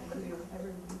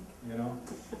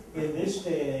 In this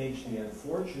day and age, the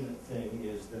unfortunate thing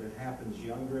is that it happens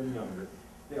younger and younger.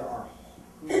 There are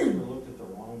who's ever looked at the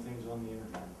wrong things on the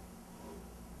internet?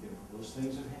 Those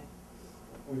things have happened.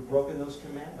 We've broken those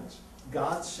commandments.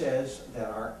 God says that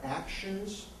our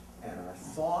actions and our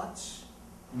thoughts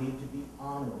need to be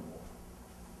honorable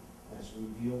as we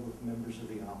deal with members of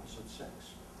the opposite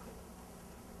sex.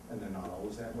 And they're not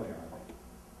always that way, are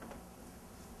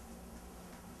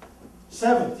they?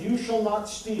 7th, you shall not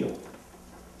steal.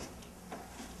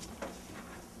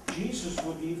 Jesus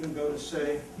would even go to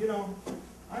say,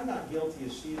 I'm not guilty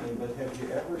of stealing, but have you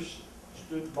ever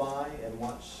stood by and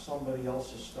watched somebody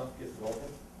else's stuff get broken?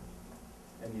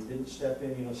 And you didn't step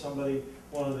in,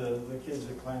 one of the kids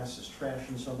at class is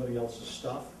trashing somebody else's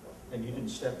stuff, and you didn't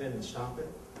step in and stop it?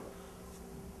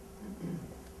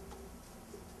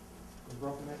 You've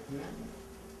broken that commandment.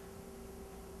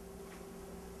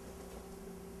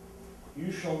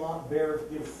 You shall not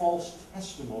give false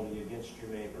testimony against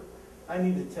your neighbor. I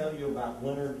need to tell you about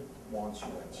Leonard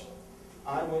Wansowitz.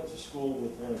 I went to school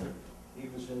with Leonard. He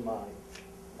was in my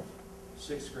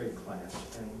 6th grade class,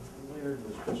 and Leonard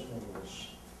was just one of those.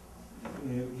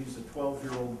 He's a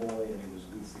 12-year-old boy, and he was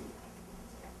goofy.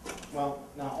 Well,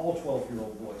 now all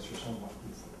 12-year-old boys are somewhat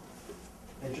goofy.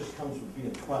 It just comes with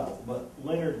being 12, but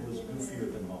Leonard was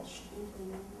goofier than most.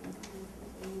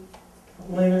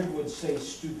 Leonard would say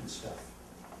stupid stuff.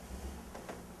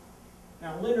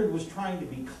 Now, Leonard was trying to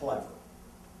be clever,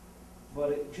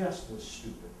 but it just was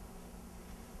stupid.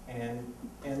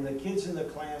 And the kids in the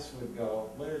class would go,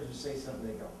 Leonard would say something,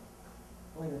 they go,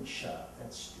 Leonard, shut up,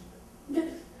 that's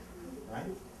stupid. Right?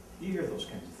 You hear those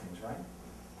kinds of things, right?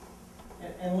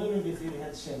 And Leonard, if he'd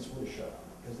had sense, would shut up,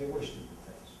 because they were stupid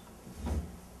things.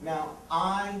 Now,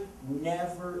 I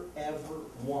never, ever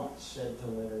once said to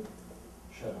Leonard,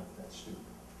 shut up, that's stupid.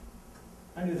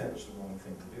 I knew that was the wrong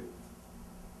thing to do.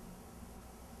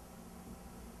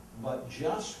 But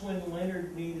just when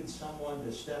Leonard needed someone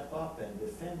to step up and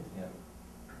defend him,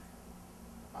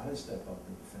 I didn't step up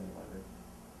and defend Leonard.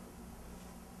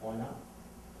 Why not?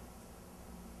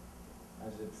 I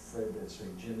was afraid they'd say,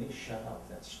 Jimmy, shut up,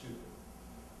 that's stupid.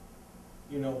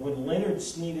 You know, when Leonard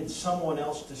needed someone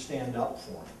else to stand up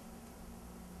for him,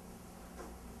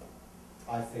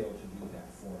 I failed to do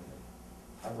that for him.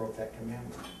 I broke that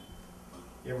commandment.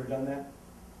 You ever done that?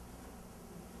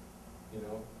 You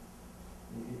know?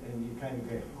 And you kind of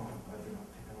go, oh, I'm glad you're not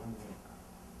picking on me.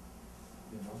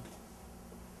 You know?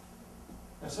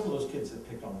 Now, some of those kids that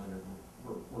picked on Leonard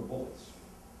were bullies.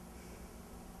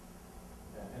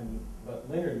 But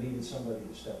Leonard needed somebody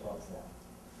to step up for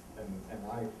him.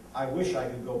 And I wish I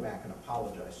could go back and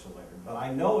apologize to Leonard. But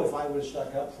I know if I would have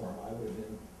stuck up for him, I would have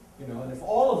been, you know, and if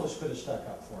all of us could have stuck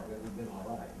up for him, it would have been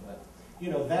all right. But,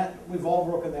 you know, that we've all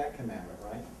broken that commandment,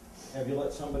 right? Have you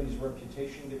let somebody's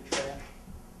reputation get trashed?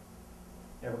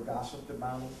 Ever gossiped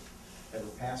about them? Ever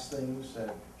passed things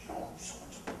that, oh,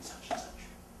 so-and-so did such and such?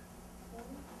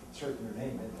 Certain their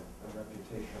name, isn't it? A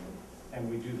reputation. And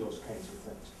we do those kinds of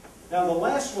things. Now, the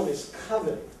last one is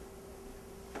coveting.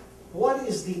 What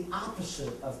is the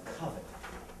opposite of covet?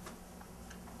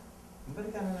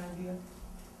 Anybody got an idea?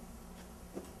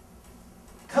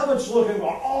 Covet's looking,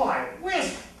 going, oh, I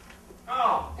wish.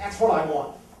 Oh, that's what I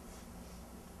want.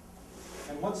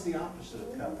 And what's the opposite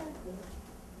of covet?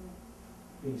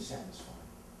 Being satisfied.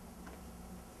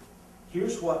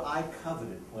 Here's what I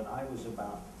coveted when I was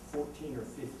about 14 or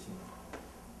 15.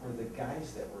 Were the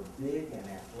guys that were big and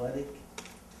athletic,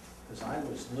 because I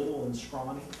was little and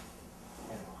scrawny,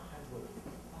 and I would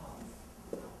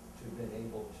love to have been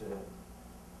able to,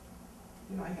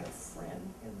 you know, I had a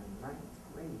friend in the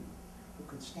 9th grade who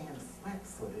could stand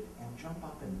flat-footed and jump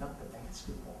up and dunk a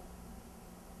basketball.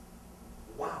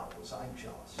 Wow, was I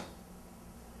jealous.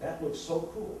 That looked so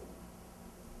cool.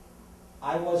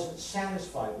 I wasn't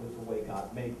satisfied with the way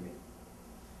God made me.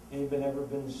 Anybody ever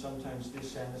been sometimes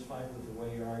dissatisfied with the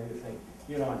way you are? You think,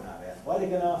 you know, I'm not athletic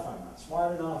enough, I'm not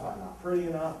smart enough, I'm not pretty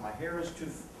enough, my hair is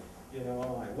too, you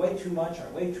know, I weigh too much, I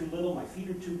weigh too little, my feet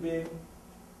are too big.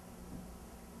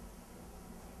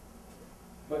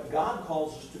 But God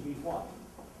calls us to be what?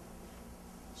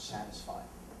 Satisfied.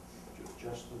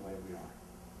 Just the way we are.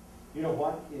 You know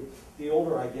what? The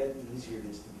older I get, the easier it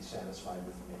is to be satisfied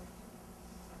with me.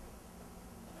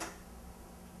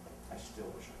 I still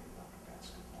wish I could dunk a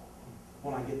basketball.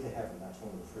 When I get to heaven, that's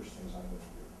one of the first things I'm going to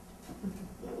do.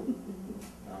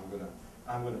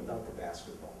 I'm going to dunk a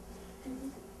basketball.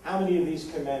 How many of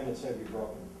these commandments have you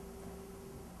broken?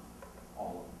 All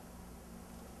of them.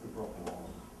 We've broken all of them.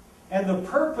 And the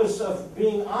purpose of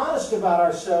being honest about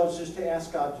ourselves is to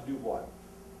ask God to do what?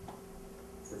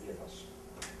 Forgive us.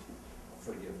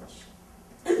 Forgive us.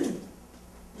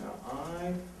 Now,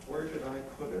 where did I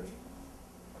put it?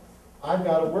 I've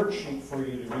got a worksheet for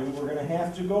you to do. We're going to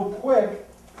have to go quick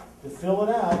to fill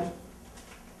it out.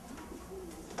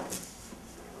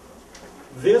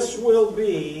 This will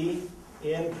be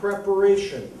in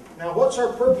preparation. Now, what's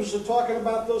our purpose of talking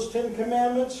about those 10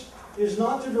 commandments? Is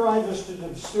not to drive us to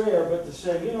despair, but to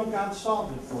say, you know, God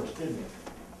solved it for us, didn't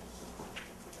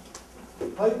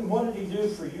He? Clayton, what did He do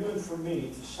for you and for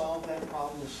me to solve that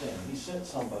problem of sin? He sent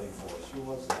somebody for us. Who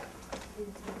was that?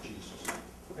 Jesus.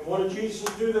 And what did Jesus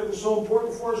do that was so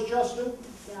important for us, Justin?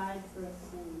 He died for us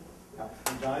sins.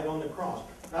 He died on the cross.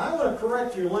 Now, I want to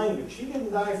correct your language. He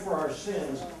didn't die for our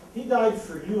sins. He died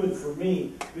for you and for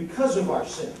me because of our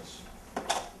sins.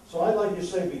 So I'd like to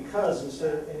say because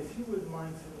instead of, and if you wouldn't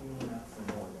mind filling one out for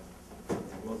Morgan,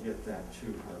 and we'll get that to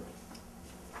her.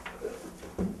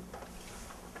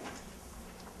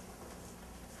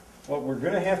 What we're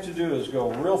going to have to do is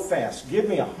go real fast. Give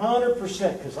me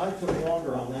 100%, because I took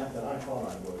longer on that than I thought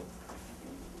I would.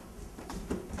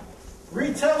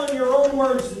 Retell in your own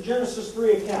words the Genesis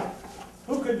 3 account.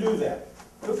 Who could do that?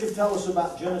 Who could tell us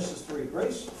about Genesis 3?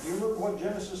 Grace, do you remember what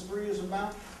Genesis 3 is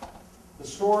about? The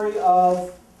story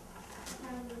of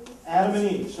Adam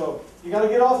and Eve. So you got to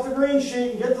get off the green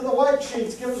sheet and get to the white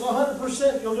sheets. Give us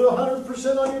 100%. You'll do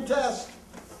 100% on your test.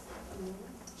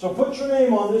 So put your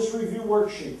name on this review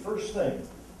worksheet. First thing.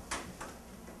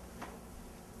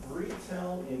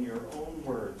 Retell in your own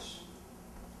words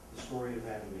the story of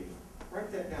Adam and Eve.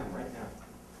 Write that down right now.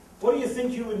 What do you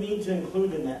think you would need to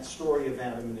include in that story of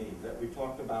Adam and Eve that we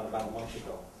talked about a month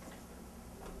ago?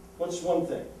 What's one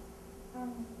thing?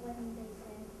 When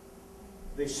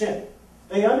they said, They sinned.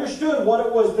 They understood what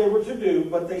it was they were to do,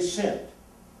 but they sinned.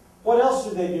 What else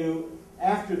did they do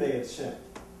after they had sinned?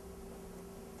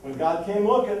 When God came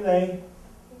looking, they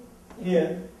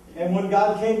hid. And when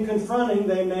God came confronting,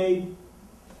 they laid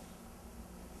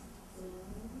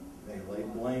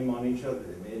blame on each other.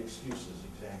 They made excuses,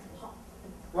 exactly.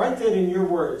 Write that in your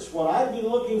words. What I'd be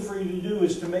looking for you to do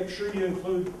is to make sure you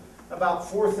include about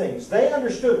 4 things. They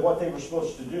understood what they were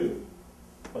supposed to do,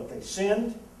 but they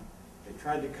sinned. They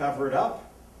tried to cover it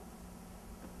up.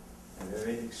 And they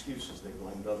made excuses. They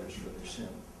blamed others for their sin.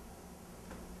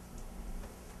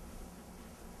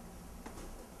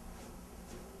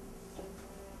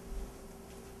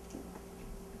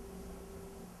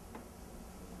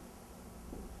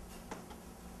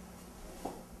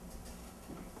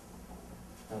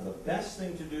 Now, the best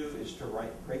thing to do is to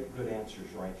write great good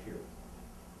answers right here,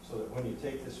 so that when you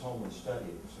take this home and study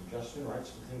it. So Justin, write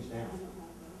some things down.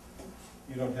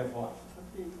 You don't have what?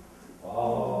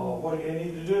 Oh, what do you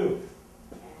need to do?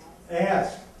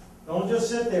 Ask. Don't just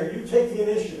sit there. You take the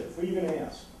initiative. Who are you going to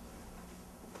ask?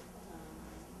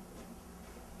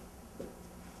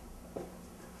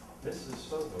 Mrs.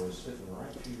 Soto is sitting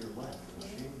right to your left,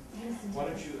 isn't she? Why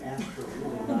don't you ask her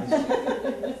really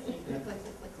nicely?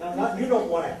 Now, you don't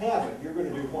want to have it. You're going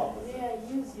to do what with it? Yeah,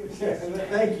 use your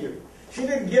Thank you. She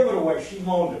didn't give it away. She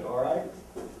loaned it, all right?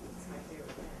 It's my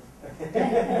favorite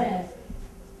pen.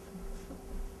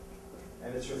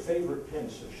 And it's her favorite pen,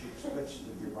 so she expects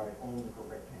you to write only the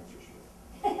correct answers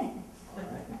with it. All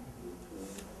right?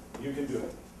 You can do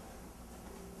it.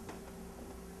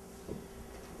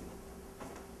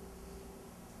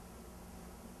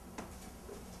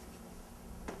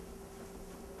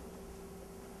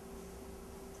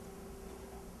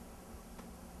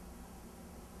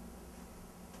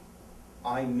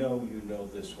 I know you know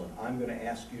this one. I'm going to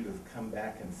ask you to come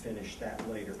back and finish that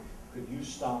later. Could you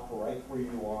stop right where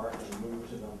you are and move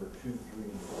to number 2, 3,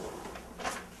 and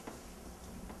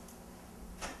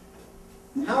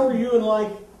 4? How are you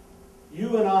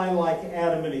and I like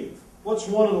Adam and Eve? What's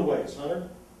one of the ways, Hunter?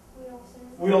 we all sin.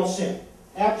 We all sin.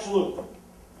 Absolutely.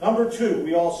 Number 2,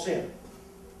 we all sin.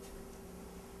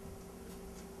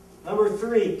 Number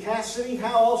 3, Cassidy,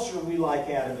 how else are we like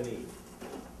Adam and Eve?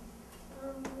 We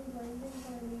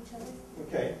blame each other.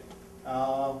 Okay.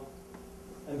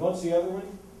 And what's the other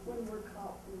one? When we're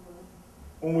caught,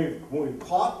 we run. When we're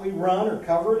caught, we run or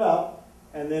cover it up.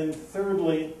 And then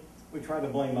thirdly, we try to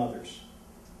blame others.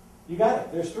 You got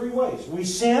it. There's 3 ways. We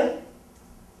sin.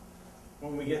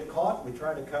 When we get caught, we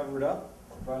try to cover it up,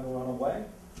 try to run away,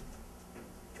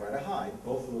 try to hide.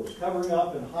 Both of those, covering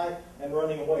up and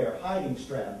running away, are hiding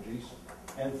strategies.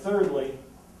 And thirdly,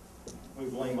 we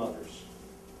blame others.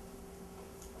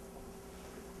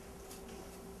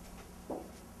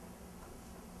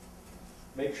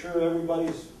 Make sure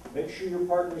your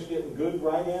partner's getting good,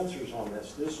 right answers on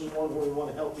this. This is one where we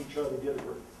want to help each other get it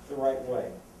the right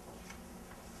way.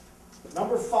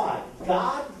 Number 5,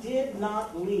 God did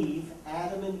not leave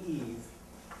Adam and Eve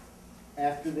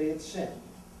after they had sinned.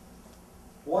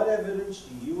 What evidence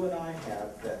do you and I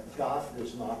have that God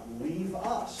does not leave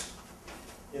us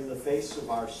in the face of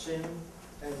our sin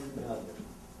and rebellion?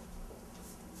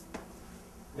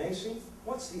 Macy,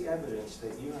 what's the evidence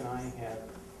that you and I have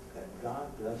that God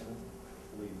doesn't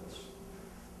leave us?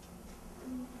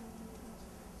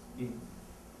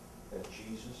 That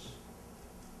Jesus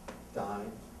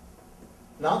died.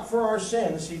 Not for our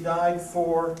sins, He died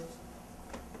for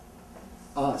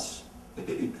us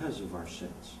because of our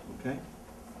sins. Okay?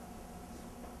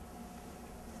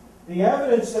 The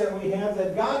evidence that we have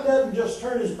that God doesn't just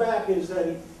turn His back is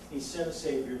that He sent a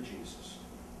Savior, Jesus.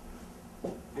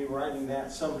 Be writing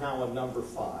that somehow in number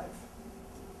 5.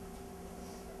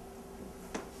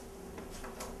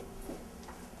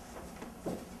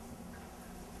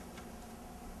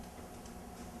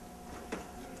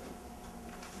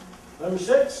 Number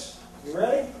 6, you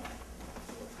ready?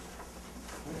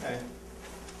 Okay.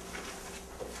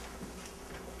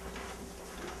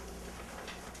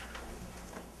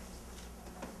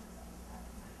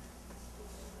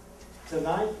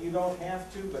 Tonight you don't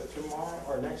have to, but tomorrow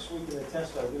or next week in the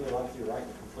test, I'd really like you to write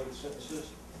the complete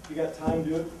sentences. If you got time,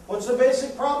 do it. What's the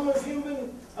basic problem of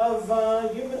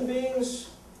human beings,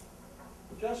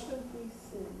 Justin? We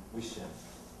sin. We sin.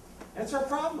 That's our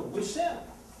problem. We sin.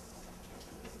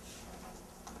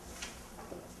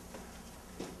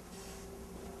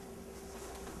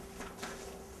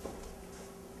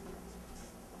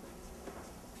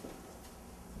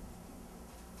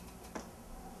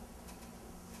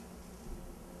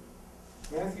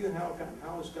 Matthew,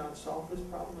 how has God solved this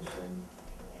problem of sin?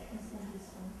 He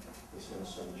sent His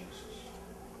Son Jesus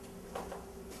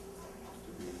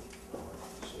to be our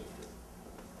Savior.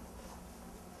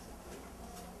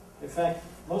 In fact,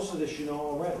 most of this you know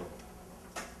already.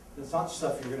 It's not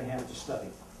stuff you're going to have to study.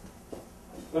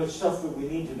 But it's stuff that we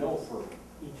need to know for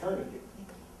eternity.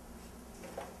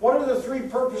 What are the three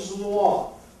purposes of the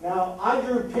law? Now, I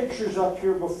drew pictures up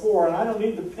here before, and I don't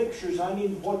need the pictures, I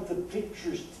need what the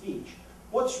pictures teach.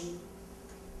 What's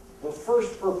the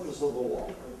first purpose of the law?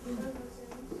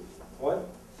 What?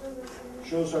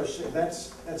 Shows our sin.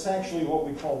 That's actually what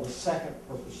we call the second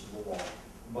purpose of the law.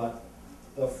 But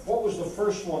what was the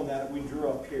first one that we drew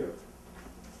up here?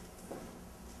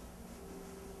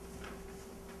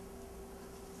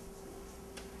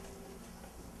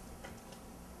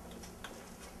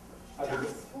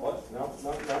 What? No.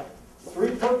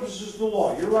 Three purposes of the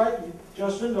law. You're right,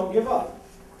 Justin, don't give up.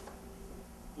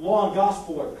 Law and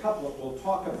gospel are couplet we'll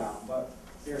talk about, but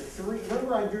there are three.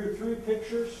 Remember I drew three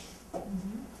pictures?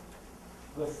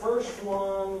 The first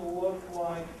one looked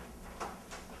like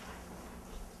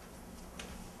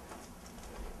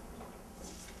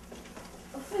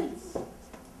Offense.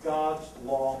 God's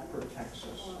law protects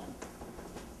us.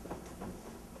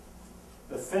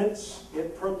 The fence,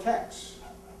 it protects.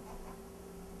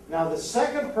 Now the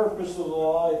second purpose of the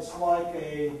law, it's like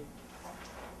a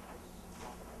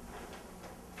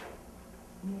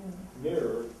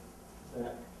mirror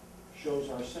that shows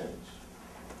our sins.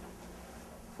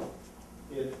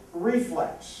 It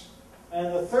reflects.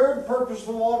 And the third purpose of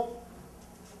the law,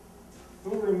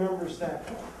 who remembers that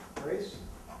one? Grace?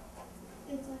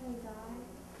 It's like a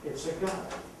guide. It's a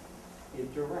guide.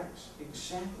 It directs.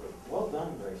 Exactly. Well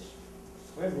done, Grace.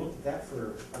 We haven't looked at that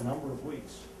for a number of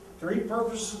weeks. Three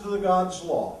purposes of the God's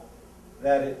law.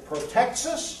 That it protects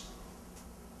us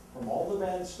from all the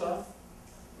bad stuff.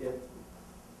 It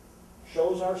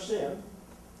shows our sin.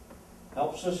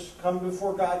 Helps us come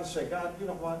before God and say, God, you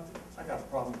know what? I got a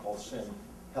problem called sin.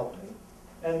 Help me.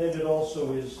 And then it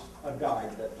also is a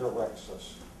guide that directs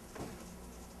us.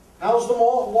 How's the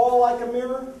law like a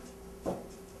mirror?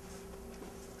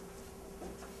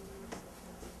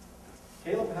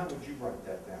 Caleb, how would you write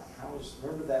that down?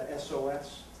 Remember that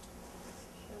SOS?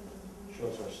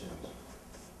 Shows our sins.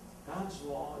 God's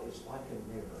law is like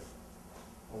a mirror.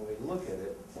 When we look at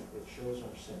it, it shows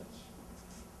our sins.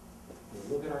 When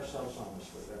we look at ourselves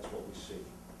honestly, that's what we see.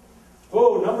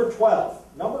 Oh, number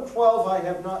 12. Number 12 I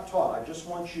have not taught. I just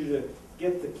want you to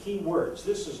get the key words.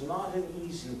 This is not an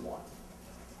easy one.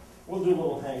 We'll do a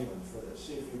little hangman for this.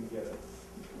 See if you can get it.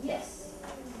 Yes.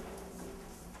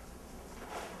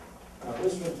 Now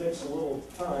this one takes a little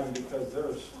time because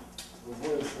the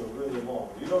words are really long.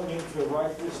 You don't need to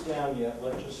write this down yet.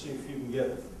 Let's just see if you can get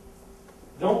it.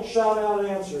 Don't shout out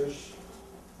answers.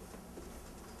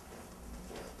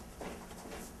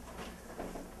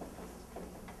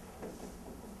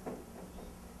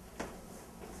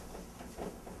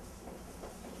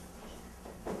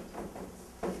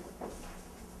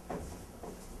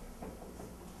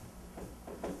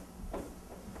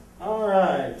 All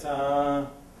right.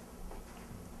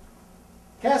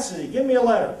 Cassidy, give me a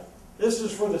letter. This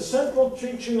is for the central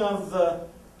teaching of the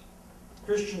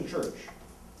Christian church.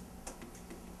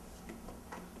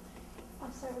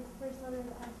 I'll start with the first letter of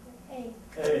the alphabet.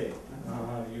 A. A.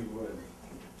 You would.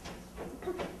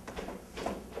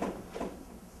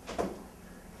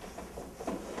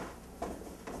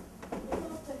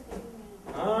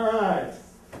 All right.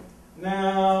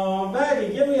 Now,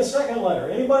 Maggie, give me a second letter.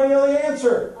 Anybody know the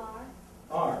answer? R.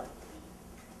 R.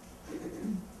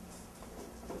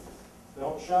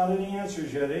 Don't shout any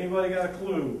answers yet. Anybody got a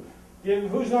clue?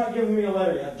 Who's not giving me a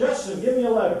letter yet? Justin, give me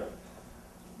a letter.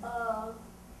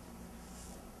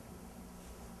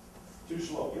 Too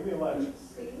slow. Give me a letter.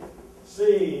 C.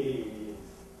 C.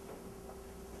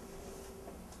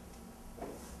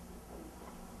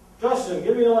 Justin,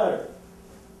 give me a letter.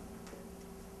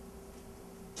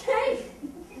 K.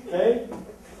 Okay?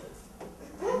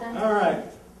 All right.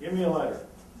 Give me a letter.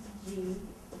 G.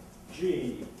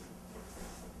 G.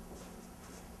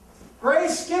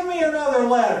 Grace, give me another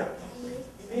letter.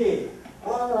 E.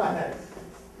 All right.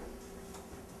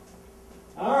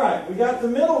 All right. We got the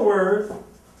middle word.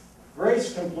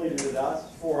 Grace completed it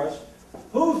for us.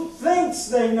 Who thinks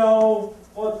they know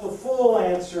what the full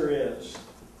answer is?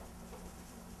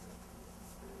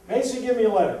 Macy, give me a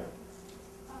letter.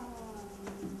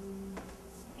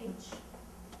 H.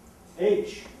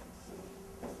 H.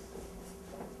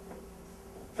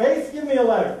 Faith, give me a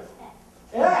letter.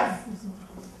 F.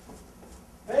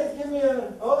 Faith, give me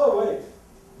a... Oh, wait.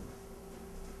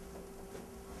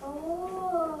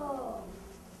 Oh.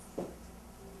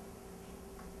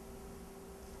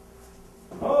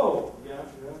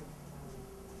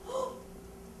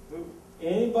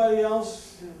 Nobody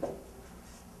else?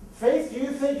 Faith, do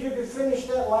you think you could finish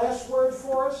that last word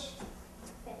for us?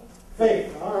 Faith.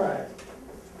 Faith, all right.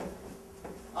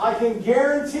 I can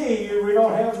guarantee you we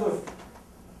don't have the...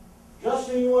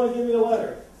 Justin, you want to give me a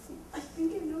letter? I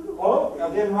think I know the Oh, now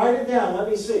then write it down. Let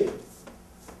me see.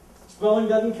 Spelling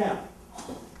doesn't count.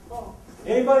 Oh.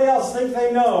 Anybody else think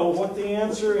they know what the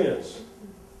answer is?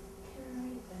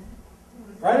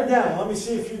 Write it down. Let me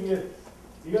see if you can get...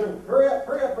 You gotta hurry up,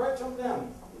 write something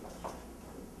down.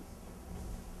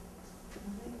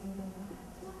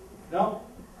 No?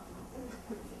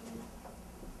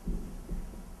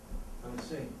 Let's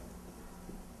see.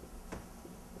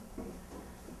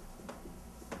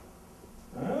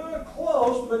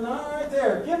 Close, but not right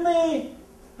there. Give me...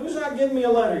 Who's not giving me a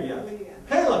letter yet? What do you got?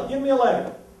 Caleb, give me a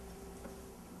letter.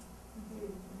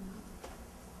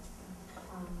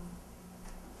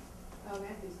 Oh,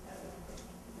 Matthew's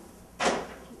got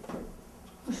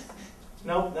it.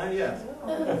 No, not yet. I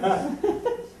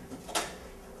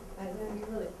know you're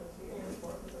really close to your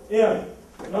report.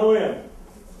 M. No M.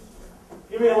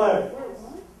 Give me a letter.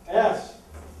 S.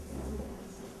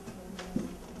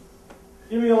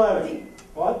 Give me a letter. D.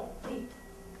 What? D.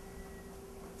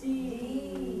 D.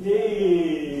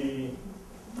 D.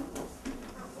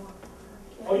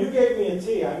 Oh, you gave me a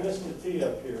T. I missed a T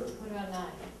up here. What about 9?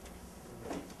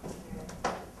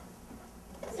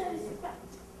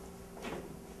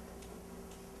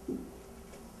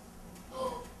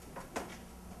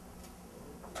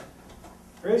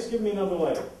 Grace, give me another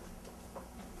letter.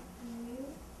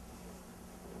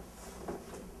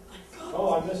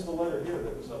 Oh, I missed the letter here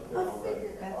that was up there already.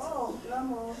 Oh,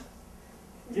 no.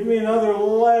 Give me another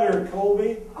letter,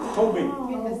 Colby. Colby.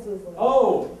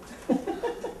 Oh.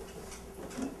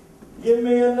 Give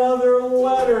me another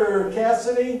letter,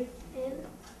 Cassidy. N.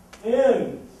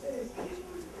 N.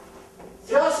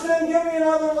 Justin, give me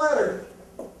another letter.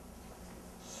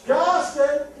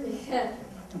 Justin.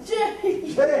 J.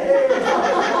 J.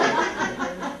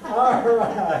 All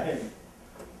right.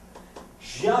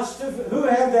 Who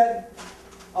had that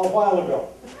a while ago?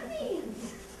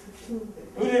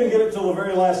 Who didn't get it till the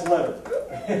very last letter?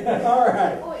 All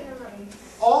right. Oh, wait, never mind.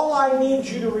 All I need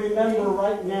you to remember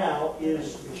right now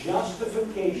is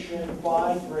justification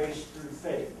by grace through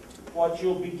faith. What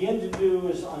you'll begin to do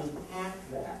is unpack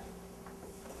that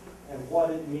and what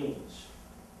it means.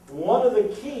 One of the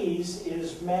keys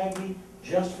is, Maggie,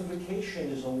 justification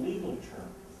is a legal term.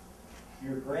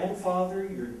 Your grandfather,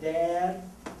 your dad,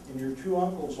 and your 2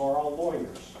 uncles are all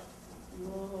lawyers.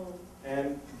 Whoa.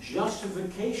 And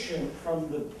justification from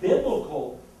the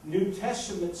biblical New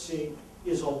Testament scene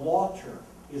is a law term,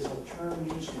 is a term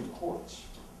used in courts.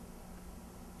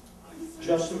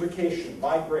 Justification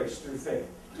by grace through faith.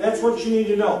 That's what you need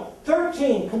to know.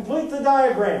 13, complete the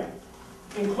diagram,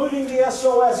 including the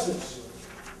SOSs.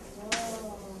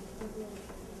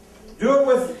 Do it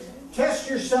with, test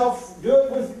yourself, do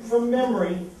it with from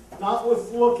memory, not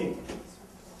with looking.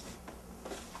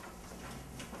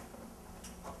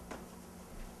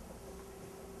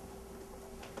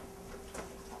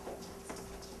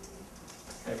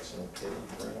 Excellent, Caleb.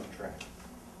 You're right on track.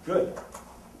 Good.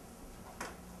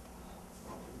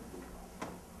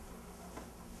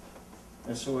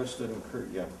 SOS didn't occur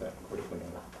yet that quickly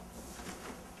enough.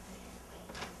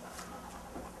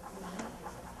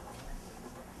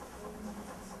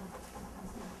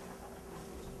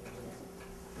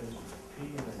 There's P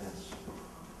and an S.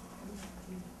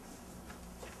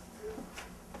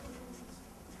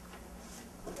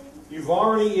 You've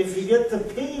already, if you get the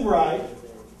P right,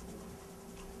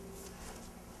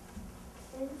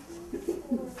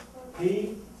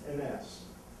 P and S.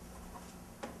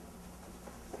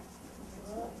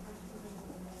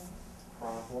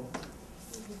 Problem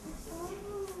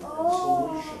and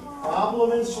solution.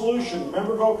 Problem and solution.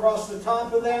 Remember, go across the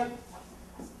top of that?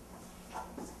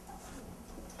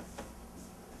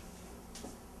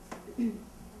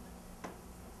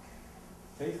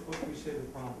 Faith, what do we say the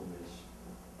problem is?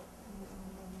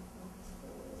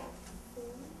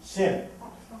 Sin.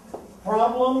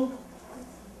 Problem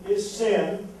is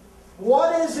sin.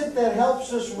 What is it that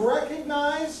helps us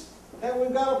recognize that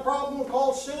we've got a problem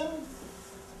called sin?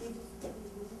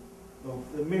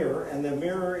 The mirror, and the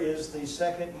mirror is the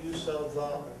second use of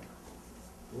law.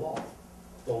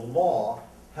 The law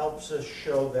helps us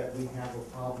show that we have a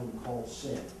problem called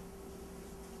sin.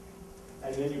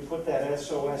 And then you put that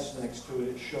SOS next to it,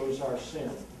 it shows our sin.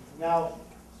 Now,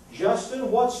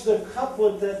 Justin, what's the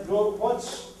couplet that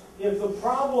goes, if the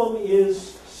problem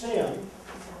is sin,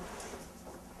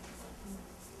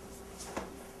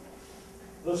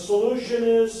 the solution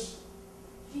is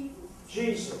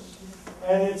Jesus.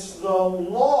 And it's the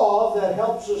law that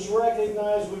helps us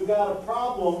recognize we've got a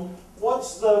problem.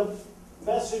 What's the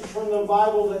message from the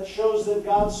Bible that shows that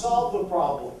God solved the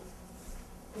problem?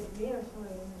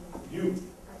 You.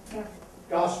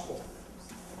 Gospel.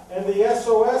 And the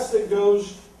SOS that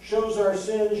shows our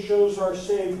sins, shows our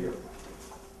Savior.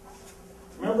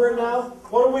 Remember it now?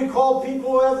 What do we call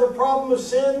people who have the problem of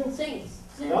sin? Saints.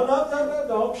 No,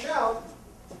 don't shout.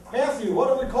 Matthew, what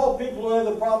do we call people who have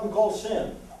the problem called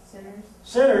sin? Sinners.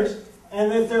 Sinners.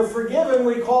 And if they're forgiven,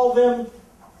 we call them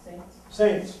Saints.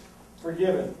 saints.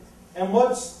 Forgiven. And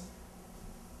what's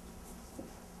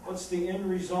the end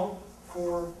result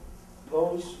for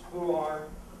those who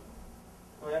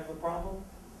have the problem?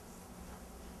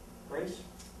 Grace?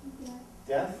 Yeah.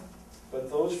 Death. But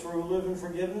those who live in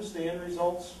forgiveness, the end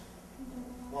result's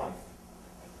life.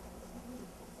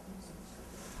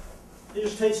 It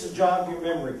just takes to jog your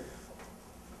memory.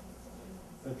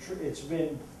 It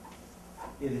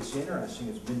is interesting.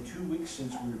 It's been 2 weeks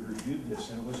since we reviewed this,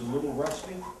 and it was a little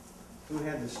rusty. We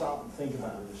had to stop and think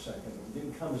about it a second. It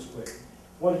didn't come as quick.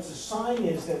 What it's a sign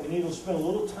is that we need to spend a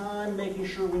little time making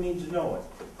sure we need to know it.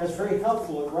 That's very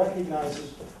helpful. It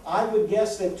recognizes. I would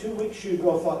guess that 2 weeks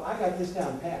ago thought, I got this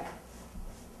down pat.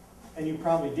 And you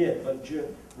probably did, but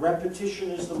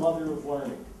repetition is the mother of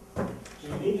learning. So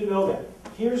you need to know that.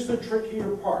 Here's the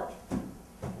trickier part.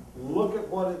 Look at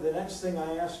the next thing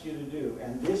I ask you to do.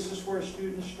 And this is where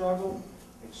students struggle.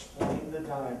 Explain the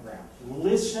diagram.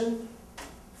 Listen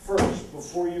first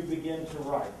before you begin to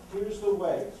write. Here's the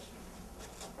way.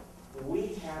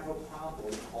 We have a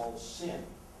problem called sin.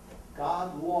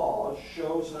 God's law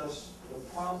shows us the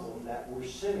problem that we're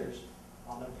sinners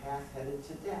on a path headed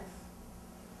to death.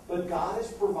 But God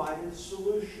has provided a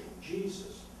solution,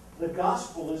 Jesus. The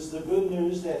gospel is the good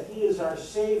news that He is our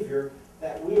Savior,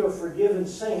 that we are forgiven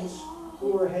saints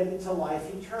who are headed to life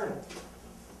eternal.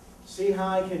 See how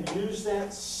I can use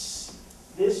this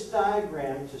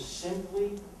diagram to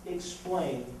simply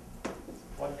explain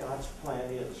what God's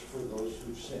plan is for those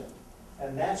who've sinned.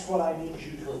 And that's what I need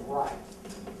you to write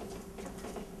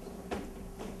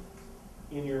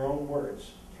in your own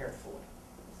words, carefully.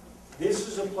 This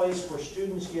is a place where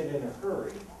students get in a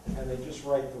hurry and they just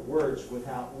write the words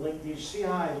without link. Do you see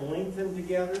how I link them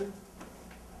together?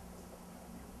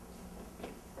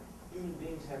 Human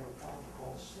beings have a problem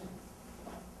called sin.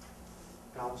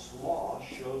 God's law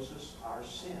shows us our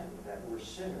sin, that we're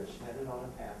sinners headed on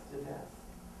a path to death.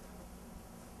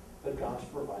 But God's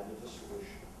provided a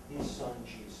solution. His Son,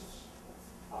 Jesus,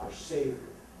 our Savior.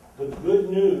 The good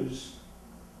news,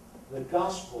 the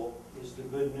gospel, is the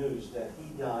good news that He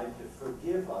died to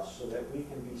forgive us so that we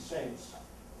can be saints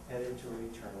headed to an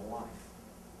eternal life.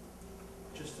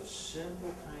 Just a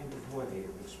simple kind of way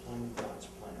of explaining God's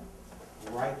plan.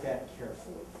 Write that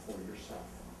carefully for yourself.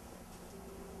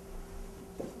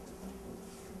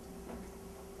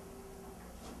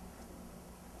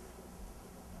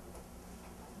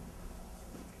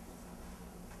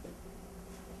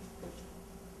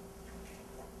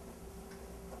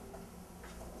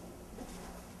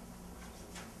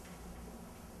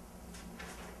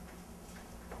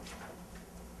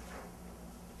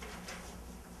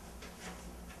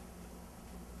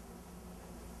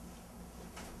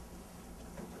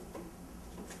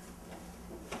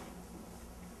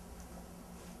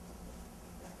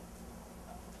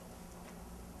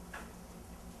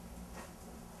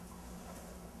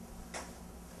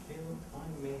 I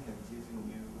may have given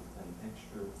you an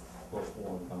extra book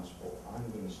on gospel. I'm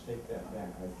going to take that back.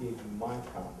 I gave you my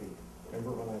copy.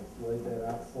 Remember when I laid that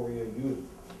out for you? You had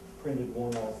printed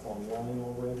one off online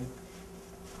already, I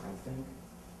think.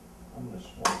 I'm going to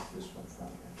swap this one from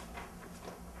you.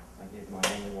 I gave my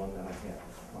only one that I have.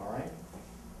 All right?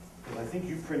 Because I think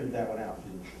you printed that one out,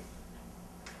 didn't you?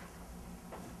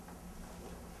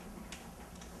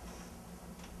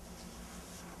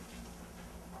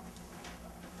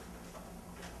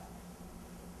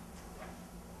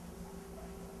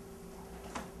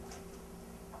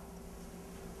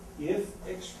 If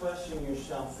expressing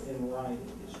yourself in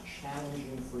writing is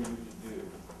challenging for you to do,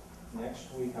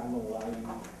 next week I'm going to allow you to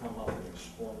come up and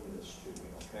explain this to me,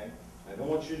 okay? I don't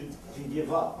want you to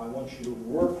give up. I want you to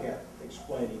work at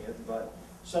explaining it, but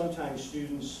sometimes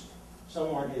students,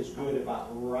 some aren't as good about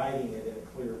writing it in a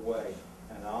clear way.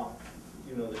 And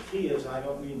the key is I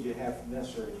don't need you to have it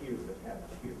necessarily here, but have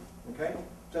it here, okay?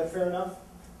 Is that fair enough?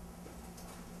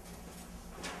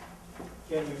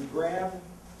 Can you grab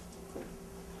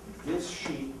this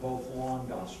sheet, both law and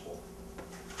gospel?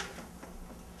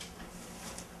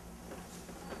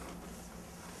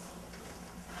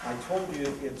 I told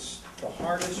you it's the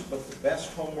hardest but the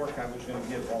best homework I was going to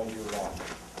give all year long.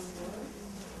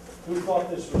 Who thought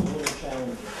this was a little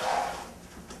challenging?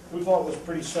 Who thought it was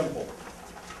pretty simple?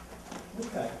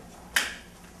 Okay.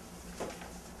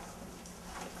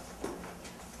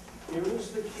 Here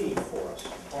is the key for us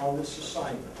on this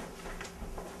assignment.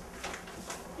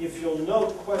 If you'll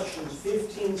note, questions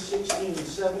 15, 16, and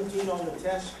 17 on the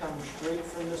test come straight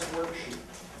from this worksheet.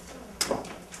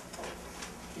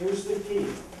 Here's the key.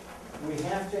 We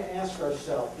have to ask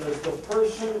ourselves, does the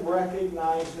person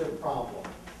recognize their problem?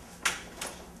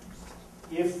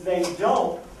 If they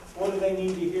don't, what do they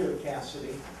need to hear,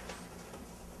 Cassidy?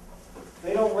 If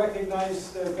they don't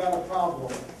recognize they've got a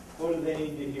problem, what do they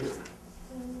need to hear?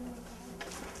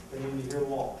 They need to hear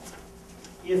law.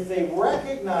 If they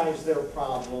recognize their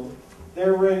problem,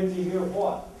 they're ready to hear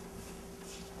what?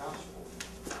 Gospel.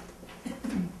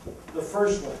 The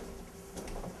first one.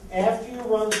 After you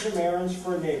run some errands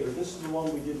for a neighbor, this is the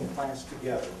one we did in class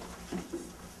together.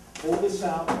 Pull this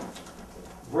out,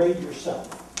 grade yourself.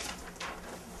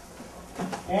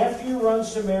 After you run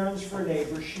some errands for a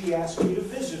neighbor, she asks you to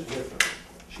visit with her.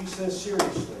 She says,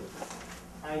 seriously,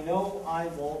 I know I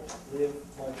won't live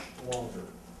much longer.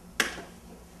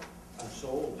 I'm so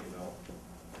old, you know.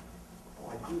 Oh,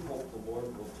 I do hope the Lord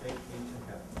will take me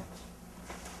to heaven.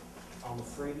 I'm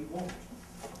afraid He won't.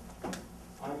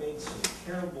 I made some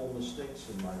terrible mistakes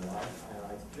in my life, and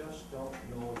I just don't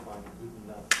know if I'm good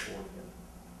enough for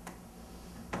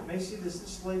Him. Macy, does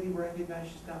this lady recognize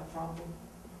she's got a problem?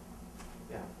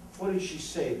 Yeah. What did she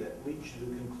say that leads you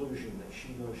to the conclusion that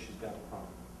she knows she's got a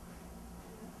problem?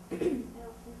 I don't think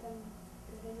I'm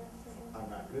good enough for him. I'm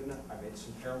not good enough. I made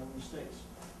some terrible mistakes.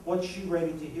 What's she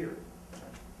ready to hear?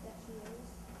 That he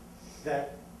is.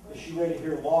 That, is she ready to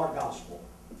hear law or gospel?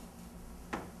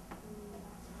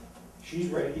 She's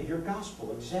ready to hear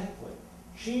gospel, exactly.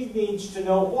 She needs to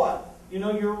know what? You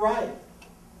know, you're right.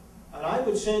 And I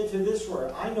would say it to this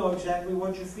way, I know exactly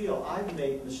what you feel. I've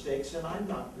made mistakes and I'm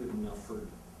not good enough for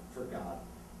God.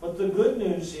 But the good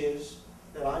news is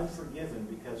that I'm forgiven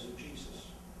because of Jesus.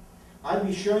 I'd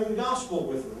be sharing the gospel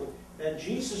with her, that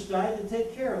Jesus died to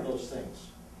take care of those things.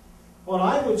 What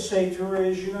I would say to her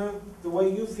is, you know, the way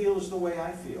you feel is the way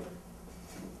I feel.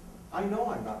 I know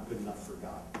I'm not good enough for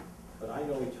God, but I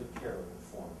know He took care of it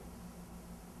for me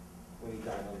when He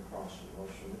died on the cross and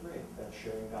rose from the grave. That's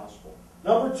sharing gospel.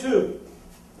 Number 2,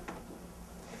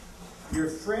 your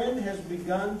friend has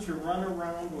begun to run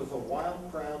around with a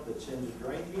wild crowd that's into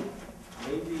drinking,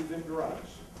 maybe even drugs.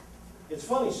 It's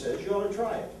funny, says, you ought to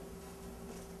try it.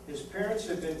 His parents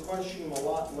have been questioning him a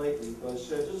lot lately, but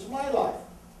says, it's my life.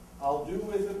 I'll do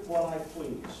with it what I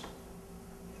please.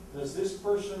 Does this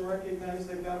person recognize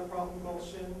they've got a problem called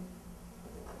sin?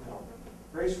 No.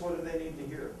 Grace, what do they need to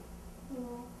hear?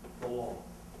 The law.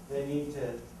 They need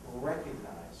to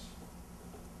recognize.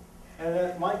 And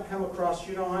that might come across,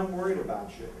 you know, I'm worried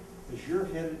about you, because you're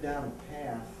headed down a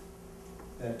path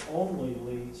that only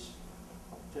leads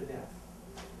to death.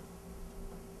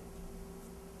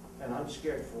 And I'm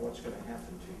scared for what's going to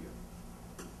happen to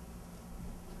you,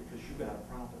 because you've got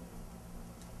a problem.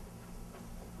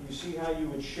 You see how you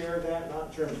would share that? Not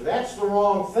in terms of, that's the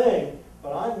wrong thing,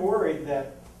 but I'm worried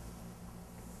that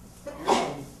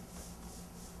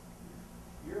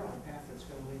you're on a path that's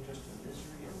going to lead just to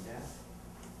misery and death.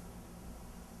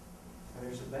 And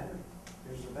there's a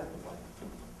better way.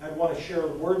 I'd want to share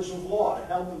words of law to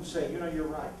help them say, you know, you're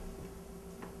right.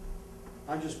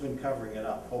 I've just been covering it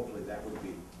up. Hopefully that would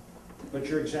be. But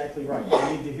you're exactly right.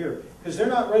 You need to hear it. Because they're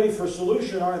not ready for a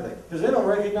solution, are they? Because they don't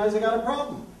recognize they got a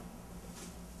problem.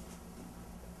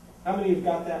 How many have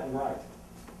got that one right?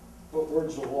 Put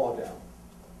words of law down.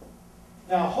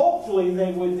 Now, hopefully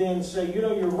they would then say, you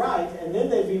know, you're right, and then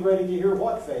they'd be ready to hear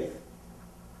what, Faith?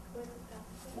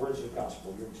 Words of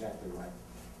gospel. You're exactly right.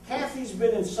 Kathy's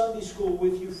been in Sunday school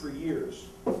with you for years.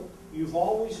 You've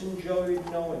always enjoyed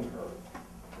knowing her.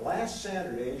 Last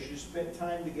Saturday, as you spent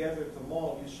time together at the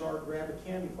mall, you saw her grab a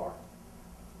candy bar.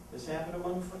 This happen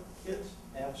among kids?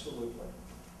 Absolutely.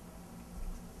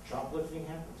 Shoplifting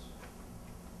happens.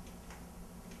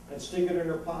 And stick it in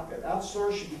her pocket.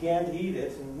 Outdoors, she began to eat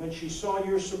it, and when she saw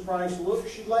your surprised look,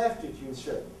 she laughed at you and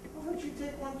said, "Why don't you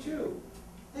take one too?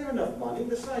 They have enough money.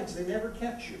 Besides, they never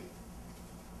catch you."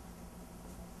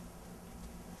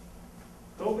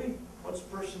 Toby, what's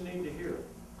the person need to hear?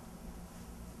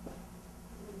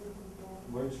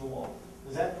 Words of law.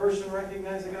 Does that person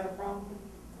recognize they got a problem?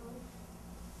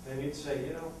 They need to say,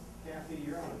 you know, Kathy,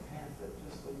 you're on a path that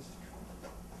just leads to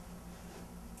trouble.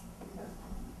 Yeah.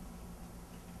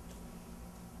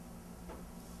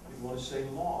 You want to say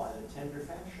law in a tender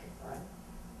fashion, right?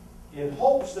 In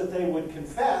hopes that they would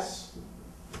confess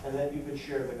and that you could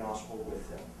share the gospel with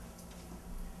them.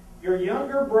 Your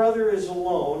younger brother is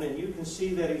alone, and you can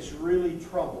see that he's really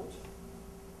troubled.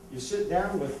 You sit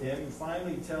down with him, and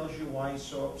finally tells you why he's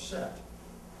so upset.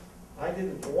 I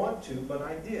didn't want to, but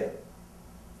I did.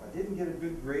 If I didn't get a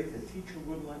good grade, the teacher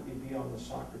wouldn't let me be on the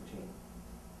soccer team.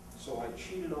 So I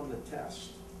cheated on the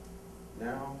test.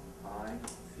 Now I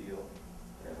feel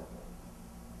terrible.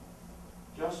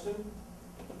 Justin,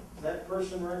 does that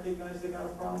person recognize they got a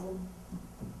problem?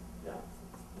 Yeah.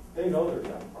 They know they've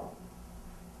got a problem.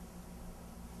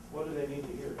 What do they need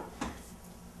to hear?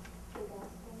 The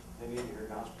gospel. They need to hear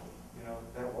gospel. You know,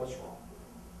 that was wrong.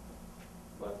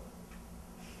 But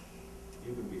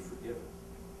you can be forgiven.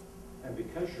 And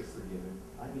because you're forgiven,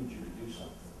 I need you to do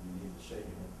something. You need to say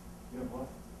to him, you know what?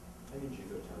 I need you to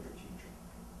go tell your teacher.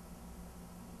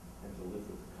 And to live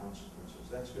with the consequences.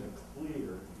 That's going to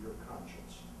clear your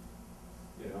conscience.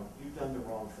 You know, you've done the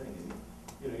wrong thing. And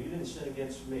you know, you didn't sin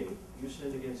against me. You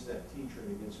sinned against that teacher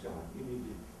and against God. You need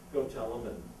to go tell them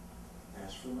and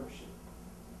ask for mercy.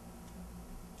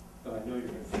 But I know you're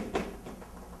going to forgive them.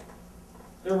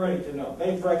 They're ready to know.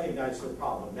 They've recognized their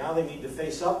problem. Now they need to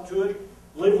face up to it,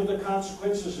 live with the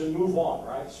consequences, and move on,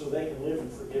 right? So they can live in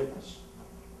forgiveness.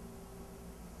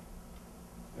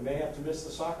 They may have to miss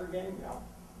the soccer game, yeah.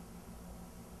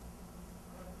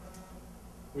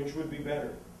 Which would be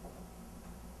better?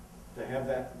 To have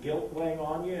that guilt weighing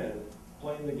on you and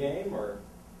playing the game, or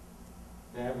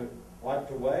to have it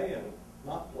wiped away and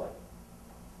not play?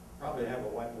 Probably have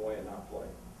it wiped away and not play.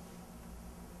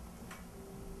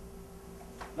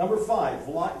 Number 5,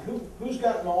 who's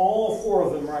gotten all 4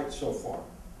 of them right so far?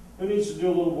 Who needs to do a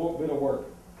little bit of work?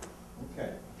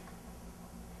 Okay.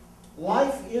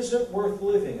 Life isn't worth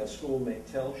living, a schoolmate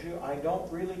tells you. I don't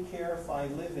really care if I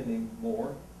live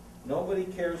anymore. Nobody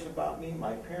cares about me.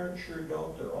 My parents sure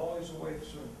don't. They're always away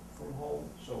from home.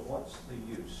 So what's the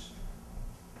use?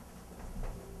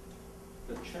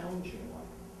 The challenging one.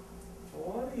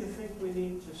 Well, what do you think we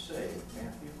need to say,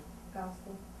 Matthew?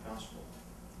 Gospel. Gospel.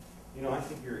 You know, I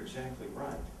think you're exactly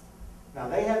right. Now,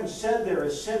 they haven't said they're a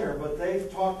sinner, but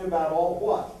they've talked about all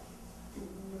what?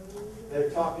 They're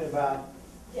talking about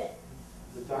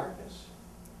the darkness.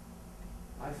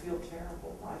 I feel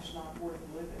terrible. Life's not worth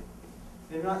living.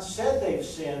 They've not said they've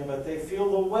sinned, but they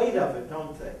feel the weight of it,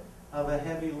 don't they? Of a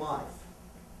heavy life.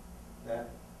 That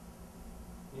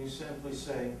you simply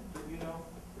say, but you know,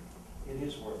 it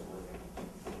is worth living.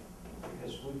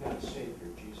 Because we've got a Savior,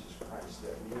 Jesus Christ,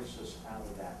 that lifts us out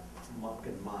of that muck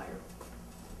and mire.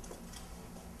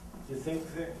 Do you think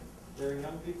there are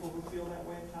young people who feel that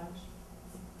way at times?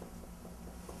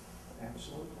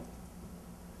 Absolutely.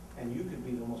 And you could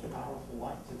be the most powerful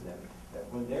light to them.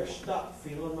 That when they're stuck,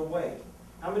 feeling the weight.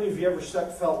 How many of you ever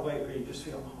felt weight where you just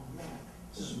feel, oh man,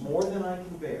 this is more than I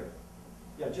can bear?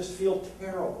 Yeah, just feel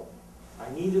terrible. I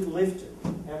need it lifted.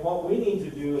 And what we need to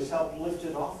do is help lift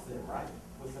it off them, right?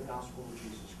 With the gospel of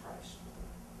Jesus Christ.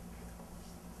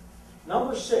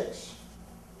 Number 6.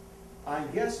 I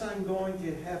guess I'm going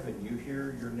to heaven, you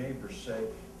hear your neighbors say.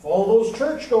 If all those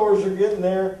churchgoers are getting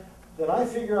there, then I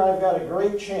figure I've got a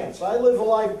great chance. I live a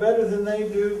life better than they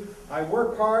do. I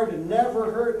work hard and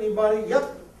never hurt anybody.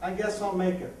 Yep, I guess I'll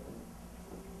make it.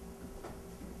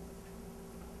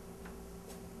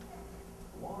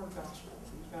 Water gospel.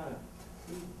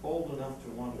 Who's bold enough to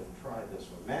want to try this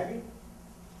one? Maggie?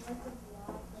 Most of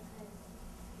the law, because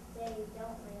they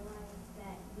don't realize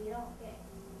that you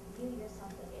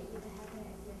yourself will get you to heaven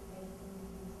if you're faith in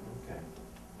Jesus. Okay.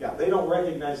 Yeah, they don't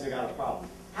recognize they got a problem.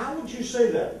 How would you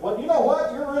say that? Well, you know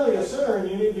what? You're really a sinner and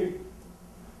you need to,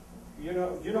 you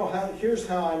know how, here's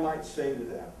how I might say to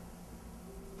that.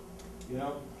 You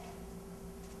know,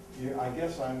 I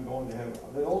guess I'm going to heaven.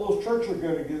 All those church are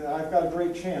going to get, I've got a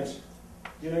great chance.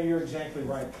 You know, you're exactly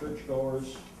right.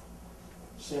 Churchgoers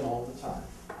sin all the time.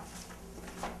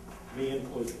 Me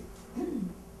included.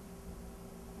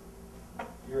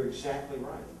 You're exactly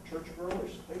right.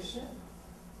 Churchgoers, they sin.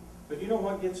 But you know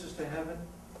what gets us to heaven?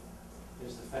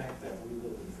 Is the fact that we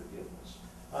live in forgiveness.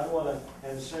 I want to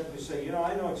and simply say, you know,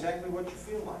 I know exactly what you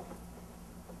feel like.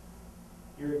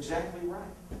 You're exactly right.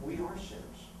 We are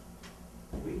sinners.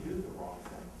 We do the wrong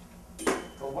thing.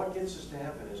 But what gets us to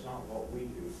heaven is not what we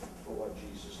do, but what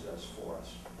Jesus does for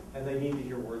us. And they need to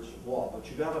hear words of law, but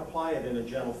you've got to apply it in a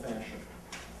gentle fashion.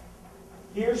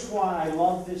 Here's why I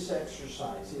love this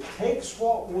exercise. It takes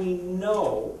what we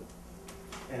know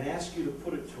and asks you to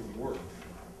put it to work.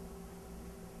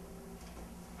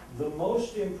 The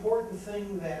most important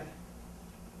thing that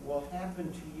will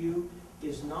happen to you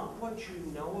is not what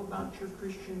you know about your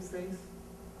Christian faith,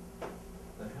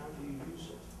 but how do you use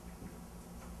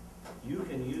it? You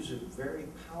can use it very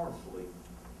powerfully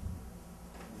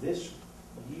this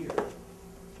year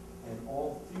and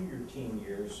all through your teen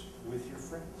years with your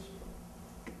friends.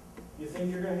 You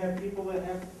think you're going to have people that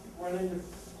have run into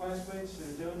classmates that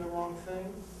are doing the wrong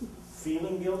thing,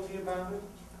 feeling guilty about it?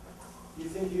 You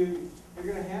think you're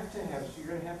going to have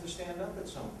to stand up at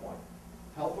some point.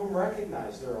 Help them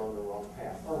recognize they're on the wrong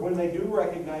path. Or when they do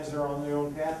recognize they're on their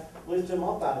own path, lift them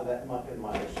up out of that muck and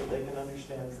mire so they can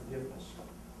understand forgiveness.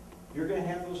 You're going to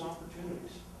have those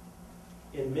opportunities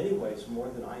in many ways more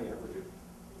than I ever do.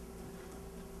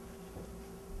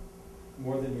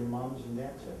 More than your moms and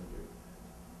dads ever do.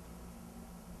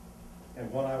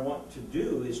 And what I want to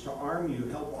do is to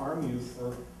help arm you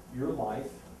for your life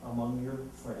among your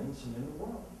friends and in the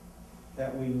world.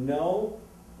 That we know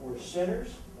we're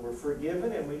sinners, we're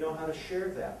forgiven, and we know how to share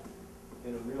that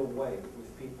in a real way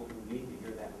with people who need to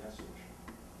hear that message.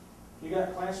 You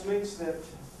got classmates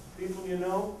people you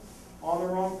know, on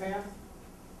the wrong path?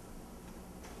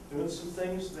 Doing some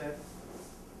things that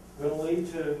are going to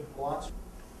lead to lots of...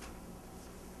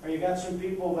 Or you got some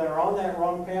people that are on that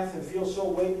wrong path and feel so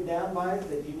weighted down by it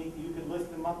that you can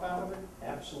lift them up out of it?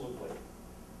 Absolutely.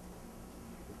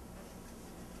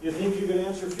 You think you can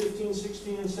answer 15,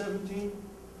 16, and 17?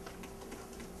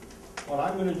 What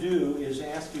I'm going to do is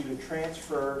ask you to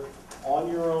transfer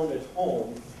on your own at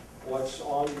home what's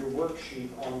on your worksheet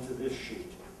onto this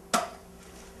sheet.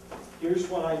 Here's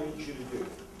what I need you to do.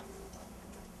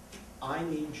 I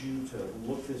need you to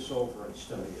look this over and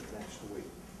study it next week.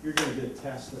 You're going to get a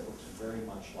test that looks very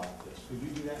much like this. Could you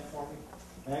do that for me?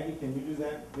 Maggie, can you do